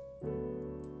with me.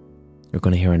 You're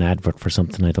going to hear an advert for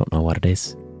something, I don't know what it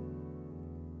is.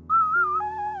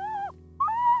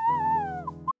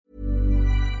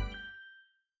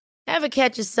 Ever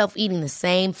catch yourself eating the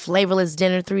same flavorless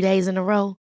dinner 3 days in a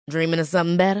row? Dreaming of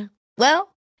something better?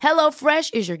 Well,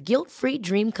 HelloFresh is your guilt-free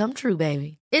dream come true,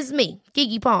 baby. It's me,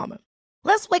 Keke Palmer.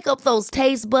 Let's wake up those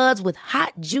taste buds with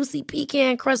hot, juicy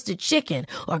pecan-crusted chicken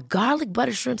or garlic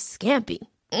butter shrimp scampi.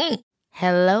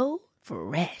 Hello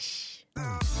Fresh.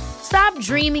 Stop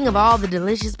dreaming of all the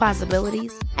delicious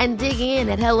possibilities and dig in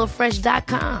at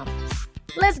HelloFresh.com.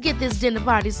 Let's get this dinner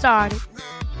party started.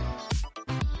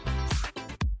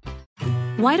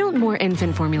 Why don't more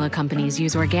infant formula companies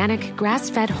use organic,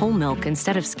 grass-fed whole milk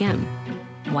instead of skim?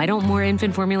 Why don't more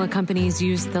infant formula companies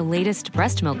use the latest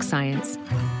breast milk science?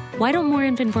 Why don't more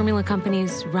infant formula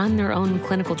companies run their own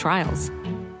clinical trials?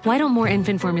 Why don't more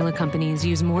infant formula companies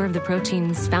use more of the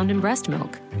proteins found in breast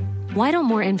milk? Why don't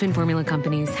more infant formula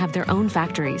companies have their own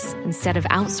factories instead of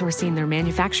outsourcing their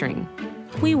manufacturing?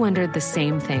 We wondered the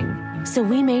same thing. So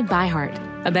we made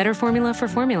ByHeart, a better formula for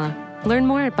formula. Learn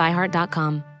more at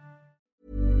byheart.com.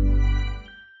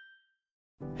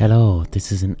 Hello,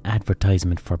 this is an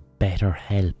advertisement for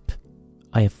BetterHelp.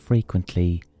 I have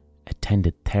frequently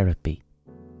attended therapy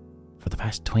for the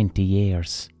past 20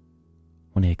 years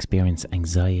when I experience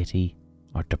anxiety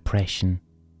or depression,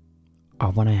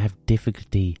 or when I have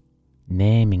difficulty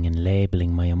naming and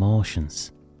labelling my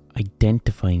emotions,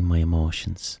 identifying my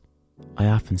emotions. I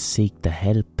often seek the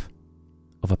help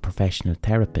of a professional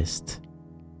therapist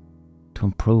to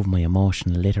improve my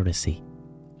emotional literacy.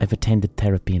 I've attended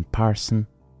therapy in person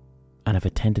and I've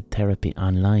attended therapy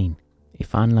online.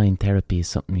 If online therapy is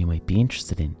something you might be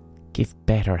interested in, give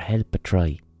BetterHelp a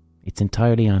try. It's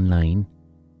entirely online,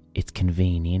 it's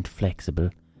convenient,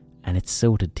 flexible, and it's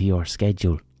suited to your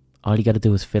schedule. All you got to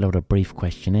do is fill out a brief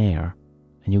questionnaire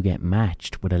and you get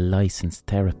matched with a licensed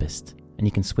therapist, and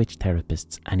you can switch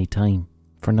therapists anytime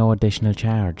for no additional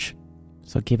charge.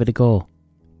 So give it a go.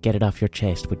 Get it off your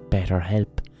chest with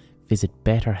BetterHelp. Visit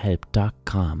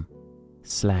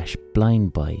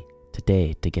betterhelp.com/blindboy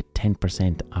today to get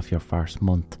 10% off your first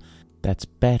month. That's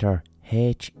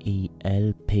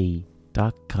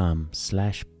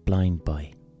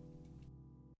betterhelp.com/blindboy.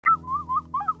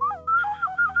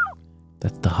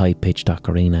 That's the high-pitched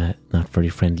ocarina, not very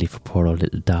friendly for poor old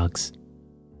little dogs.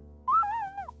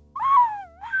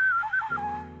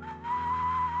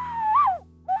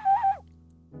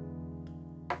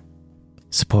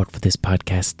 Support for this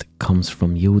podcast comes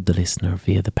from you, the listener,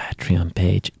 via the Patreon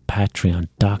page,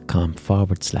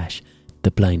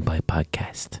 patreon.com/The Blind Boy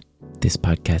Podcast. This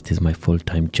podcast is my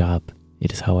full-time job.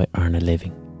 It is how I earn a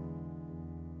living.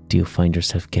 Do you find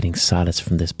yourself getting solace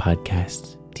from this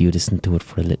podcast? Do you listen to it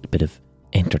for a little bit of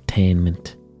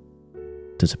entertainment?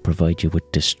 Does it provide you with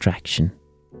distraction?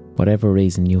 Whatever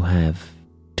reason you have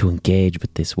to engage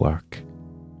with this work,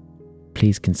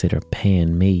 please consider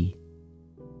paying me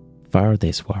for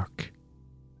this work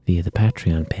via the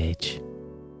Patreon page.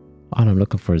 All I'm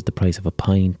looking for is the price of a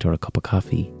pint or a cup of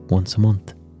coffee once a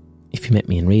month. If you met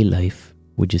me in real life,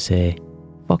 would you say,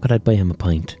 fuck it, I'd buy him a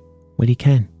pint? Well, you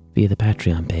can via the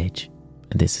Patreon page.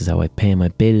 And this is how I pay my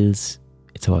bills,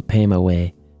 it's how I pay my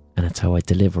way, and it's how I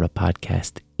deliver a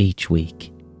podcast each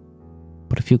week.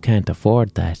 But if you can't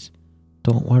afford that,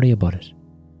 don't worry about it.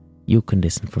 You can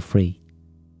listen for free,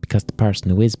 because the person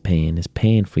who is paying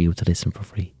for you to listen for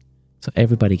free. So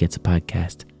everybody gets a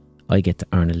podcast. I get to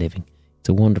earn a living. It's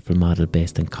a wonderful model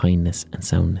based on kindness and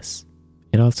soundness.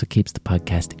 It also keeps the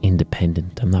podcast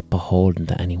independent. I'm not beholden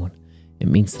to anyone. It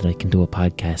means that I can do a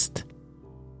podcast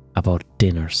about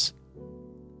dinners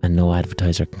and no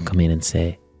advertiser can come in and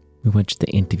say, we want you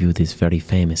to interview this very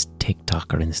famous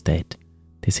TikToker instead.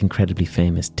 This incredibly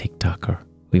famous TikToker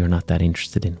we are not that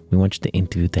interested in. We want you to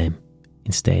interview them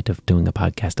instead of doing a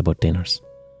podcast about dinners.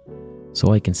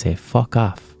 So I can say, fuck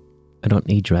off. I don't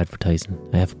need your advertising.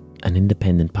 I have an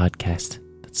independent podcast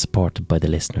that's supported by the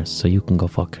listeners, so you can go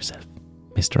fuck yourself,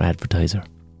 Mr. Advertiser.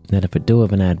 Now, if I do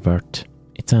have an advert,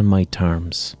 it's on my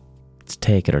terms. It's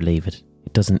take it or leave it.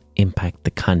 It doesn't impact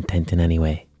the content in any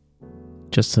way.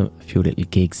 just a few little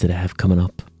gigs that I have coming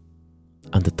up.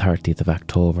 On the 30th of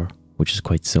October, which is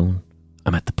quite soon,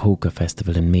 I'm at the Puka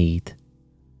Festival in Meath.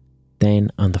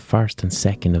 Then on the 1st and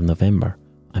 2nd of November,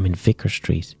 I'm in Vicar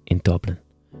Street in Dublin.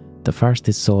 The first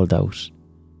is sold out.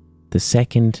 The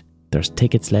second, there's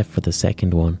tickets left for the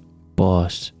second one,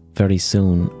 but very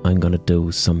soon I'm going to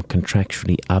do some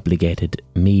contractually obligated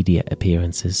media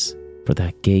appearances for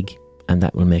that gig, and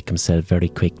that will make them sell very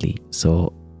quickly.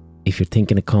 So if you're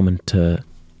thinking of coming to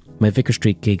my Vicar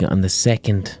Street gig on the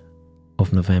 2nd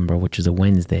of November, which is a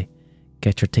Wednesday,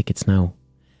 get your tickets now.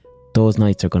 Those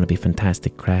nights are going to be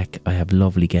fantastic crack. I have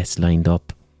lovely guests lined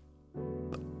up.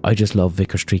 I just love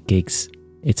Vicar Street gigs.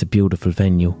 It's a beautiful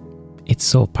venue. It's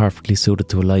so perfectly suited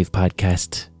to a live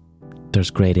podcast.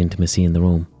 There's great intimacy in the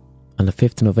room. On the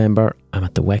 5th of November, I'm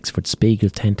at the Wexford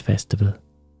Spiegel Tent Festival.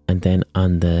 And then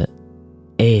on the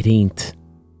 18th,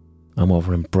 I'm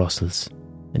over in Brussels.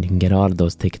 And you can get all of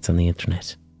those tickets on the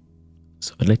internet.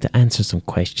 So I'd like to answer some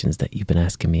questions that you've been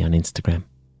asking me on Instagram.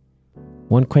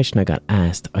 One question I got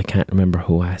asked, I can't remember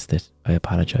who asked it, I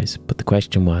apologise, but the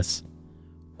question was,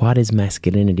 what is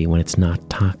masculinity when it's not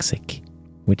toxic?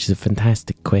 Which is a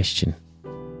fantastic question.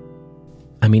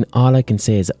 I mean, all I can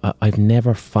say is I've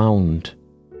never found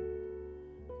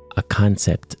a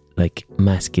concept like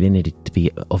masculinity to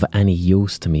be of any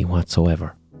use to me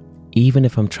whatsoever. Even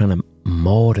if I'm trying to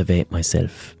motivate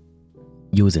myself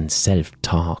using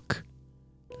self-talk.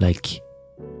 Like,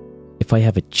 if I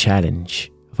have a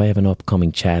challenge, if I have an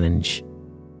upcoming challenge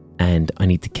and I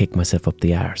need to kick myself up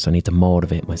the arse, I need to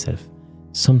motivate myself,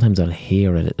 sometimes I'll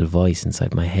hear a little voice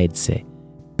inside my head say,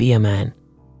 be a man.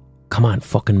 Come on,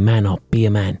 fucking man up, be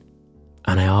a man.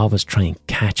 And I always try and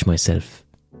catch myself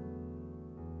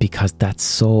because that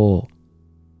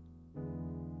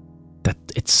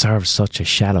it serves such a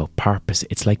shallow purpose.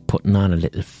 It's like putting on a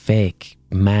little fake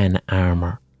man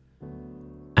armour.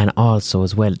 And also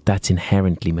as well, that's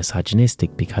inherently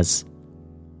misogynistic, because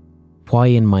why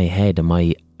in my head am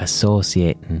I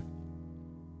associating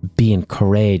being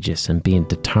courageous and being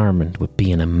determined with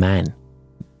being a man?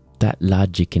 That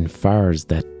logic infers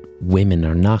that women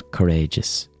are not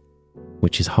courageous,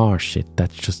 which is horseshit.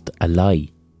 That's just a lie.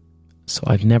 So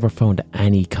I've never found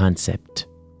any concept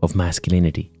of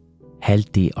masculinity,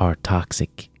 healthy or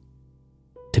toxic,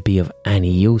 to be of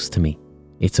any use to me.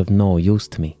 It's of no use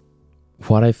to me.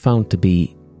 What I've found to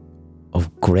be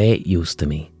of great use to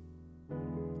me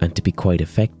and to be quite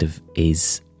effective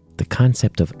is the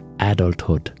concept of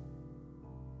adulthood.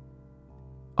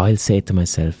 I'll say to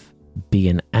myself, be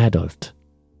an adult.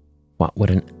 What would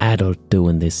an adult do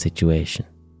in this situation?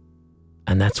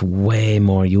 And that's way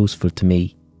more useful to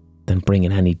me than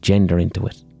bringing any gender into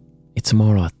it. It's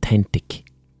more authentic.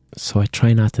 So I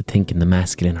try not to think in the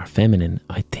masculine or feminine.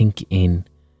 I think in,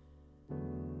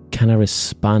 can I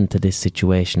respond to this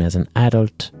situation as an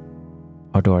adult,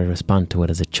 or do I respond to it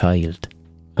as a child?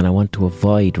 And I want to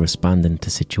avoid responding to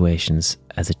situations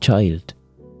as a child,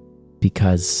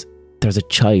 because there's a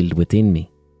child within me.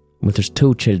 Well, there's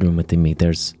two children within me.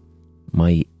 There's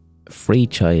my free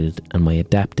child and my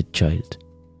adapted child.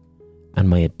 And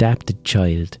my adapted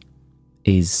child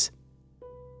is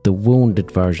the wounded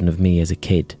version of me as a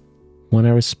kid. When I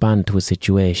respond to a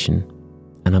situation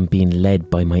and I'm being led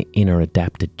by my inner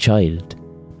adapted child,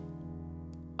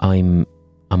 I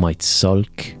might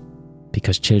sulk,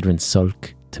 because children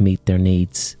sulk to meet their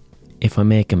needs. If I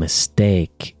make a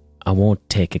mistake, I won't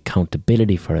take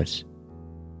accountability for it.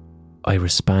 I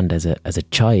respond as a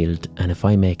child, and if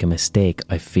I make a mistake,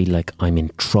 I feel like I'm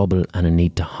in trouble and I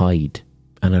need to hide,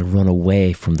 and I'll run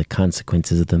away from the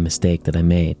consequences of the mistake that I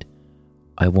made.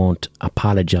 I won't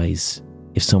apologise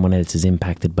if someone else is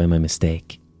impacted by my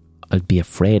mistake. I'll be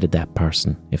afraid of that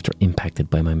person if they're impacted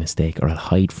by my mistake, or I'll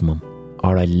hide from them,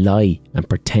 or I'll lie and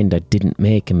pretend I didn't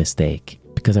make a mistake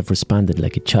because I've responded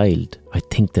like a child. I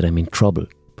think that I'm in trouble,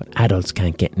 but adults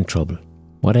can't get in trouble.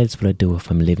 What else would I do if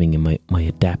I'm living in my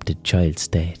adapted child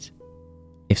state?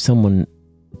 If someone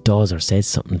does or says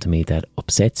something to me that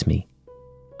upsets me,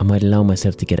 I might allow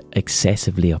myself to get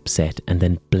excessively upset and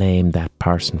then blame that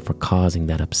person for causing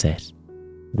that upset,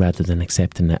 rather than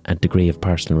accepting a degree of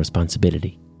personal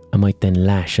responsibility. I might then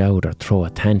lash out or throw a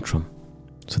tantrum.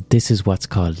 So this is what's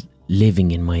called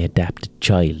living in my adapted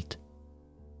child.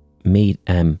 Being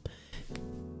an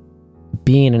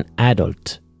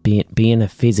adult, being a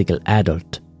physical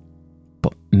adult,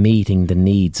 but meeting the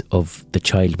needs of the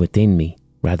child within me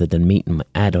rather than meeting my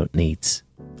adult needs.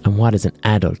 And what is an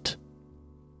adult?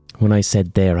 When I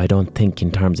said there, I don't think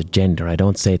in terms of gender. I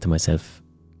don't say to myself,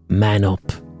 man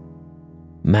up,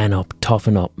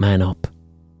 toughen up, man up.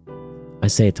 I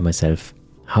say to myself,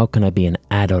 how can I be an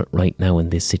adult right now in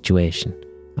this situation?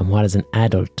 And what is an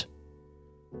adult?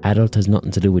 Adult has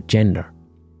nothing to do with gender.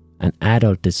 An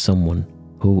adult is someone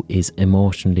who is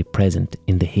emotionally present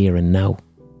in the here and now.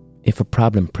 If a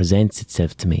problem presents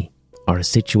itself to me, or a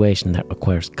situation that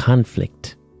requires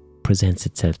conflict presents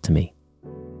itself to me,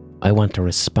 I want to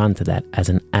respond to that as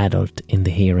an adult in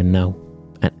the here and now.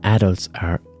 And adults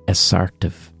are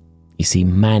assertive. You see,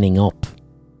 manning up,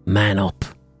 man up,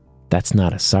 that's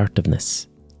not assertiveness.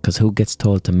 Because who gets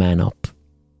told to man up?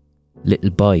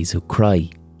 Little boys who cry.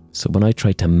 So when I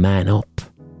try to man up,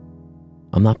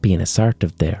 I'm not being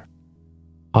assertive there.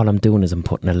 All I'm doing is I'm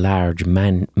putting a large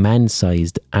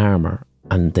man-sized armour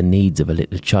on the needs of a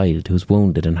little child who's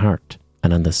wounded and hurt.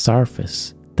 And on the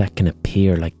surface, that can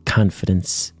appear like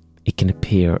confidence. It can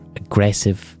appear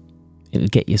aggressive. It'll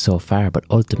get you so far, but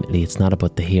ultimately it's not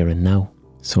about the here and now.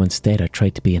 So instead I try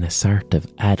to be an assertive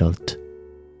adult.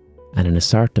 And an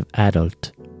assertive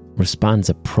adult responds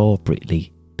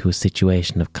appropriately to a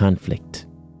situation of conflict.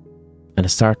 An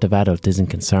assertive adult isn't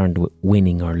concerned with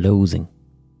winning or losing.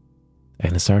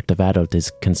 An assertive adult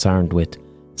is concerned with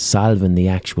solving the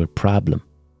actual problem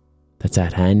that's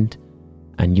at hand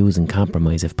and using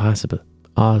compromise if possible.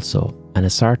 Also, an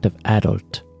assertive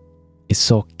adult is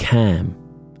so calm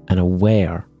and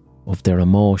aware of their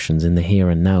emotions in the here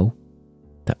and now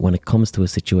that when it comes to a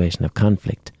situation of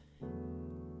conflict,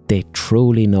 they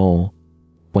truly know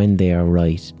when they are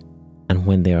right and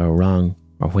when they are wrong,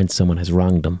 or when someone has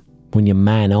wronged them. When you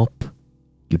man up,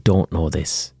 you don't know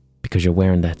this because you're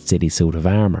wearing that silly suit of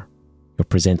armour. You're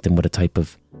presenting with a type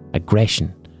of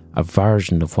aggression, a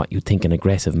version of what you think an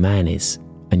aggressive man is,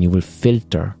 and you will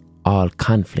filter all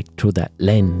conflict through that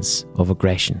lens of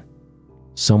aggression.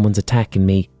 Someone's attacking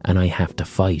me and I have to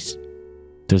fight.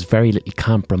 There's very little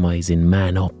compromise in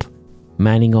man up.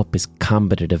 Manning up is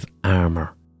combative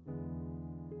armour.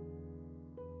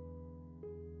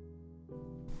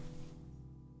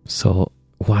 So,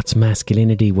 what's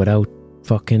masculinity without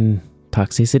fucking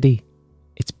toxicity?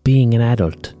 It's being an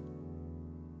adult.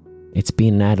 It's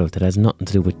being an adult. It has nothing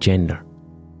to do with gender.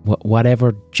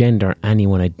 Whatever gender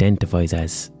anyone identifies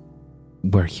as,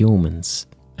 we're humans.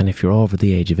 And if you're over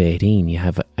the age of 18, you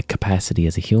have a capacity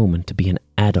as a human to be an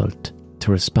adult,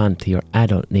 to respond to your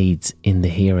adult needs in the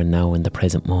here and now, in the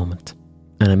present moment.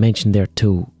 And I mentioned there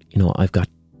too, I've got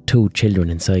 2 children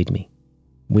inside me.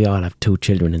 We all have 2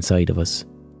 children inside of us.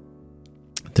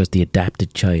 There's the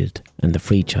adapted child and the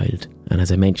free child. And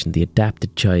as I mentioned, the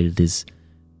adapted child is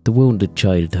the wounded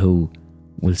child who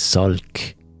will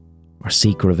sulk or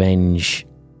seek revenge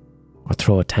or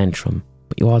throw a tantrum.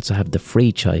 But you also have the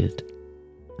free child.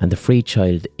 And the free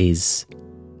child is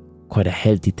quite a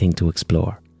healthy thing to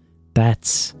explore.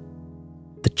 That's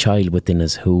the child within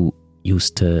us who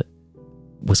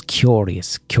was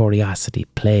curious, curiosity,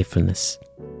 playfulness,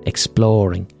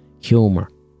 exploring, humour.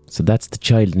 So that's the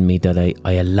child in me that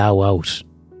I allow out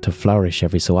to flourish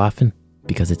every so often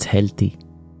because it's healthy,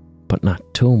 but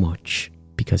not too much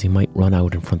because he might run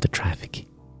out in front of traffic.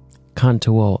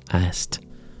 Contuo asked,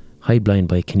 "Hi Blind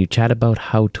Boy, can you chat about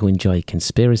how to enjoy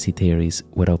conspiracy theories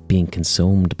without being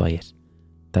consumed by it?"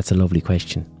 That's a lovely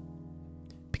question.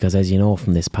 Because as you know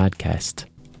from this podcast,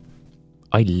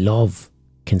 I love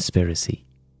conspiracy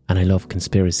and I love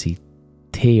conspiracy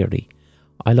theory.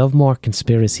 I love more than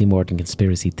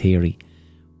conspiracy theory.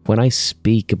 When I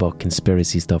speak about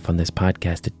conspiracy stuff on this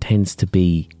podcast, it tends to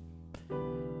be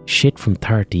shit from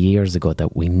 30 years ago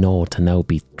that we know to now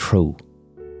be true.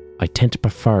 I tend to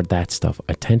prefer that stuff.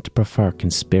 I tend to prefer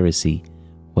conspiracy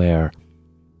where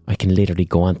I can literally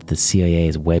go onto the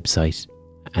CIA's website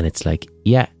and it's like,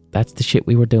 yeah, that's the shit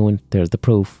we were doing. There's the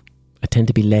proof. I tend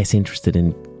to be less interested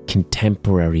in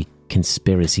contemporary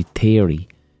conspiracy theory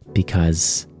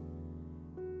because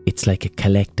it's like a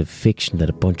collective fiction that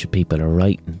a bunch of people are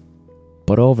writing.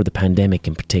 But over the pandemic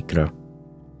in particular,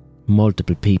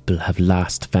 multiple people have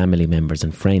lost family members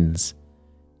and friends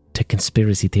to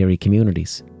conspiracy theory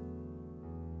communities.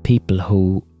 People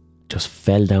who just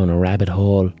fell down a rabbit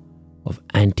hole of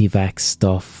anti-vax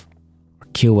stuff or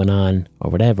QAnon or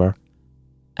whatever,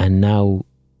 and now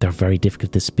they're very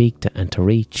difficult to speak to and to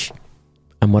reach.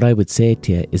 And what I would say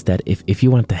to you is that if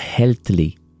you want to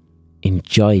healthily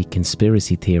enjoy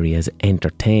conspiracy theory as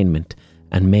entertainment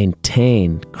and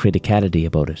maintain criticality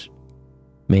about it,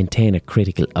 maintain a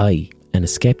critical eye and a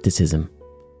skepticism,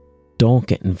 don't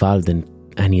get involved in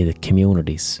any of the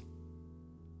communities.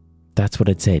 That's what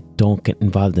I'd say. Don't get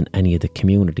involved in any of the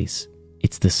communities.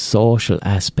 It's the social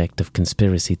aspect of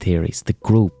conspiracy theories, the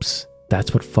groups.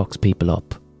 That's what fucks people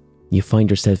up. You find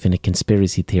yourself in a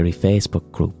conspiracy theory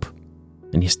Facebook group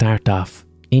and you start off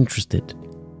interested,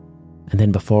 and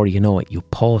then before you know it, you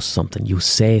post something, you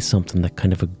say something that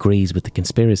kind of agrees with the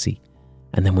conspiracy,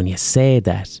 And then when you say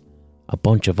that, a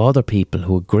bunch of other people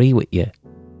who agree with you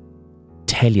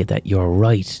tell you that you're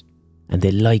right, and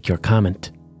they like your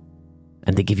comment,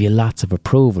 and they give you lots of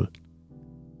approval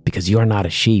because you're not a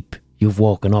sheep. You've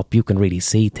woken up, you can really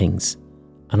see things,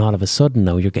 and all of a sudden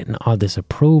now you're getting all this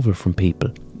approval from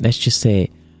people. Let's just say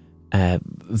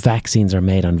vaccines are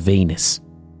made on Venus,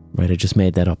 right? I just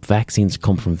made that up. Vaccines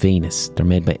come from Venus. They're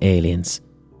made by aliens.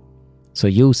 So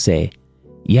you say,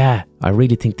 yeah, I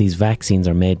really think these vaccines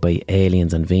are made by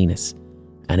aliens on Venus.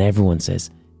 And everyone says,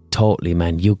 totally,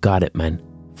 man, you got it, man.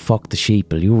 Fuck the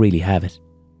sheeple, you really have it.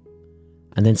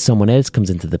 And then someone else comes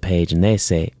into the page and they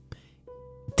say,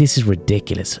 this is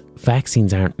ridiculous.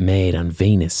 Vaccines aren't made on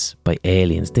Venus by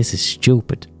aliens. This is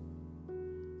stupid.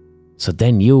 So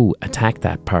then you attack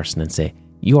that person and say,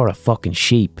 you're a fucking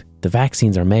sheep. The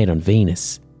vaccines are made on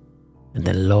Venus. And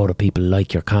then a load of people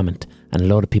like your comment, and a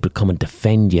load of people come and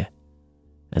defend you.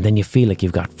 And then you feel like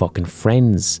you've got fucking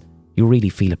friends. You really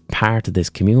feel a part of this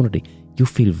community. You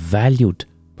feel valued.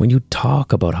 When you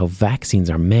talk about how vaccines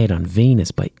are made on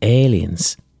Venus by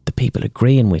aliens, the people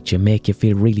agreeing with you make you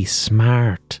feel really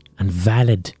smart and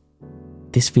valid.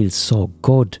 This feels so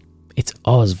good. It's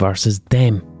us versus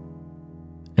them.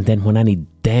 And then when any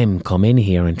them come in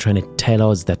here and trying to tell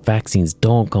us that vaccines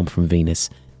don't come from Venus,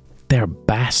 they're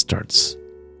bastards.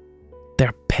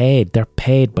 They're paid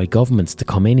by governments to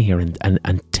come in here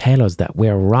and tell us that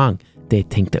we're wrong. They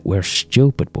think that we're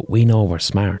stupid, but we know we're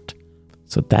smart.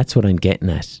 So that's what I'm getting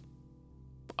at.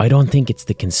 I don't think it's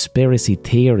the conspiracy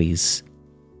theories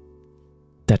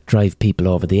that drive people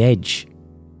over the edge.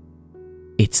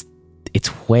 It's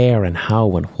where and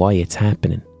how and why it's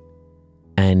happening.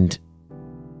 And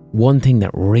one thing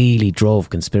that really drove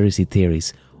conspiracy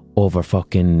theories over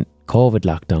fucking COVID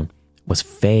lockdown was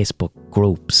Facebook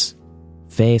groups.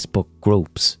 Facebook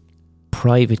groups.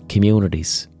 Private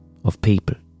communities of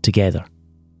people together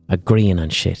agreeing on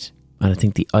shit. And I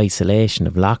think the isolation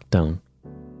of lockdown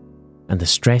and the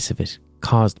stress of it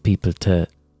caused people to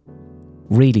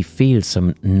really feel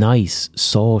some nice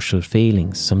social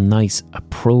feelings, some nice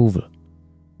approval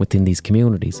within these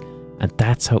communities. And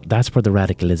that's where the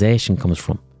radicalisation comes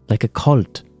from. Like a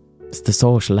cult. It's the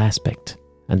social aspect.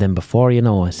 And then before you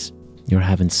know it, you're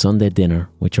having Sunday dinner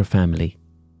with your family,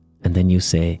 and then you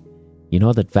say, you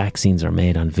know that vaccines are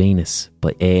made on Venus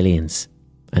by aliens.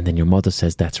 And then your mother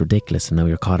says that's ridiculous, and now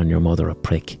you're calling your mother a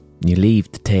prick. And you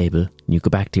leave the table and you go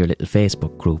back to your little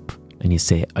Facebook group and you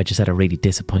say, I just had a really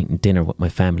disappointing dinner with my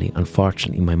family.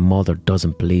 Unfortunately, my mother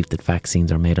doesn't believe that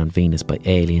vaccines are made on Venus by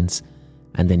aliens.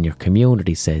 And then your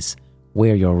community says,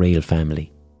 we're your real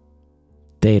family.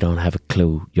 They don't have a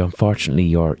clue. Unfortunately,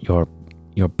 your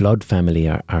blood family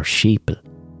are sheeple.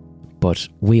 But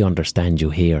we understand you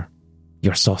here.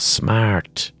 You're so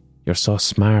smart. You're so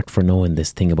smart for knowing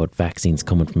this thing about vaccines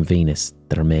coming from Venus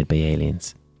that are made by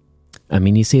aliens. I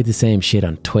mean, you see the same shit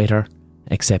on Twitter,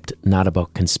 except not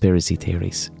about conspiracy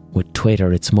theories. With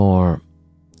Twitter, it's more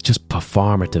just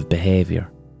performative behaviour,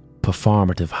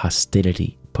 performative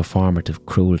hostility, performative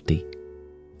cruelty,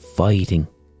 fighting,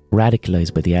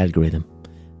 radicalised by the algorithm.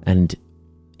 And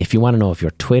if you want to know if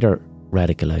you're Twitter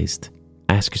radicalised,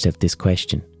 ask yourself this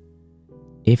question.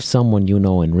 If someone you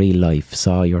know in real life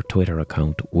saw your Twitter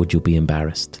account, would you be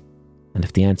embarrassed? And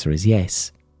if the answer is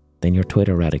yes, then you're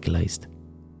Twitter radicalised.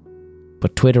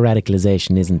 But Twitter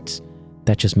radicalisation isn't,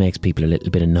 that just makes people a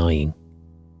little bit annoying.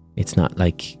 It's not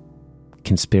like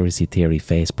conspiracy theory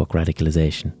Facebook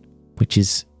radicalisation, which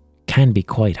can be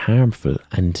quite harmful,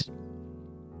 and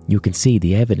you can see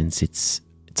the evidence. It's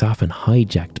often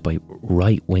hijacked by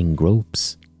right-wing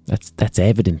groups. That's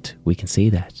evident. We can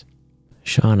see that.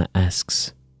 Shauna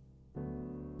asks,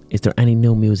 is there any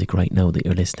new music right now that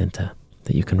you're listening to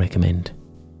that you can recommend?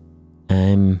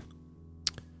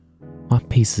 What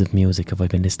pieces of music have I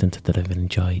been listening to that I've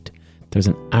enjoyed? There's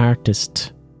an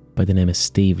artist by the name of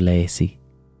Steve Lacy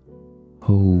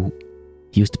who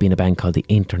used to be in a band called The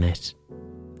Internet,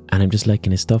 and I'm just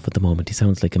liking his stuff at the moment. He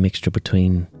sounds like a mixture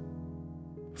between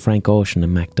Frank Ocean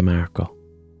and Mac DeMarco,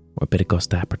 or a bit of Gus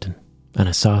Dapperton. And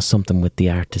I saw something with the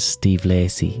artist Steve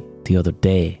Lacy the other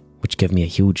day, which gave me a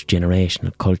huge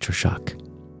generational culture shock.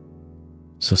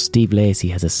 So Steve Lacy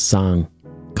has a song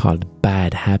called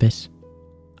Bad Habit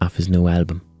off his new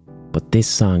album. But this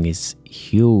song is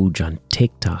huge on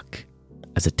TikTok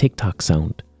as a TikTok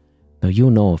sound. Now, you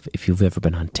know, if you've ever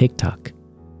been on TikTok,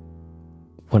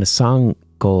 when a song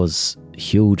goes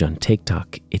huge on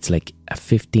TikTok, it's like a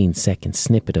 15-second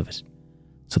snippet of it.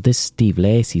 So this Steve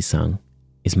Lacy song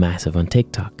is massive on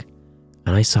TikTok.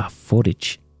 And I saw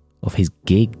footage of his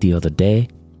gig the other day,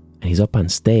 and he's up on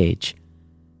stage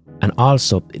And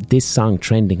also, this song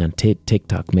trending on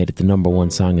TikTok made it the number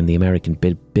one song in the American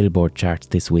Billboard charts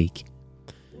this week.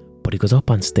 But he goes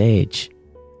up on stage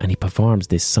and he performs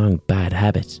this song, Bad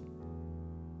Habit.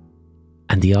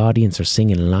 And the audience are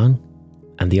singing along.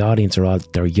 And the audience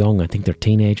they're young, I think they're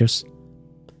teenagers.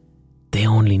 They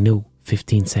only knew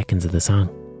 15 seconds of the song.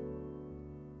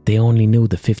 They only knew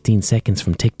the 15 seconds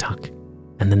from TikTok.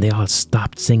 And then they all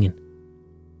stopped singing.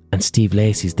 And Steve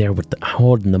Lacy's there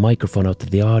holding the microphone out to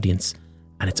the audience,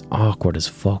 and it's awkward as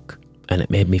fuck, and it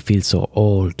made me feel so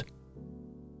old.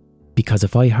 Because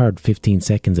if I heard 15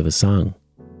 seconds of a song,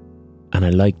 and I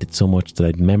liked it so much that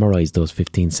I'd memorise those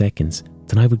 15 seconds,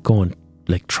 then I would go and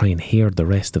try and hear the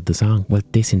rest of the song. Well,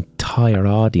 this entire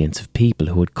audience of people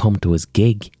who had come to his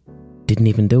gig didn't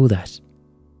even do that.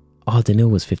 All they knew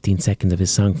was 15 seconds of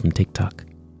his song from TikTok.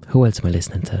 Who else am I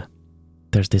listening to?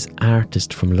 There's this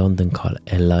artist from London called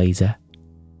Eliza.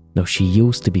 Now, she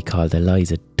used to be called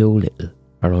Eliza Doolittle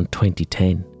around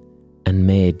 2010 and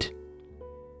made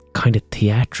kind of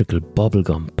theatrical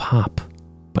bubblegum pop.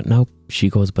 But now she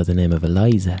goes by the name of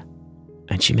Eliza,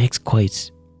 and she makes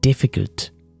quite difficult,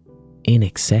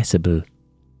 inaccessible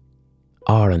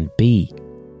R&B,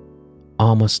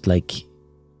 almost like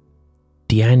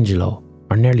D'Angelo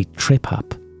or nearly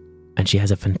trip-hop. And she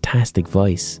has a fantastic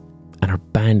voice. And her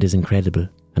band is incredible,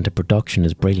 and the production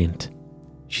is brilliant.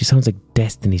 She sounds like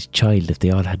Destiny's Child if they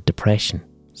all had depression.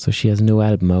 So she has a new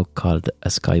album out called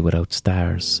A Sky Without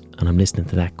Stars, and I'm listening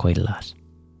to that quite a lot.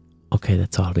 Okay,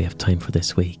 that's all we have time for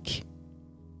this week.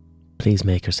 Please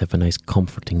make yourself a nice,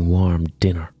 comforting, warm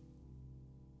dinner.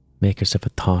 Make yourself a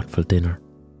thoughtful dinner.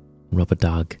 Rub a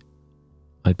dog.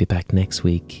 I'll be back next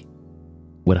week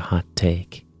with a hot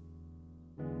take.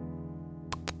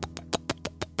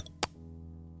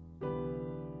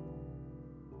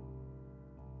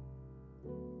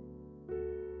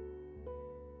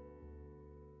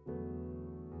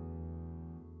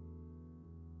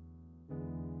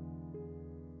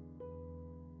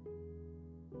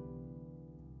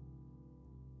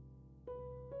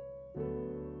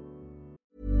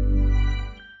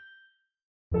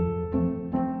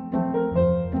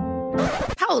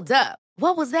 Hold up.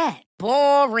 What was that?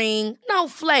 Boring. No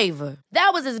flavor.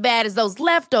 That was as bad as those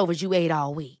leftovers you ate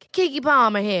all week. Keke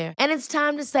Palmer here. And it's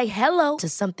time to say hello to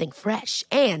something fresh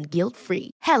and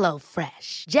guilt-free. Hello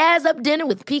Fresh. Jazz up dinner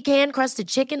with pecan-crusted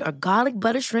chicken or garlic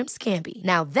butter shrimp scampi.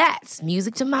 Now that's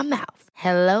music to my mouth.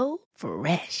 Hello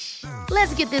Fresh.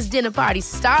 Let's get this dinner party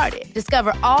started.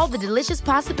 Discover all the delicious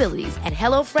possibilities at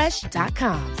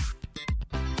HelloFresh.com.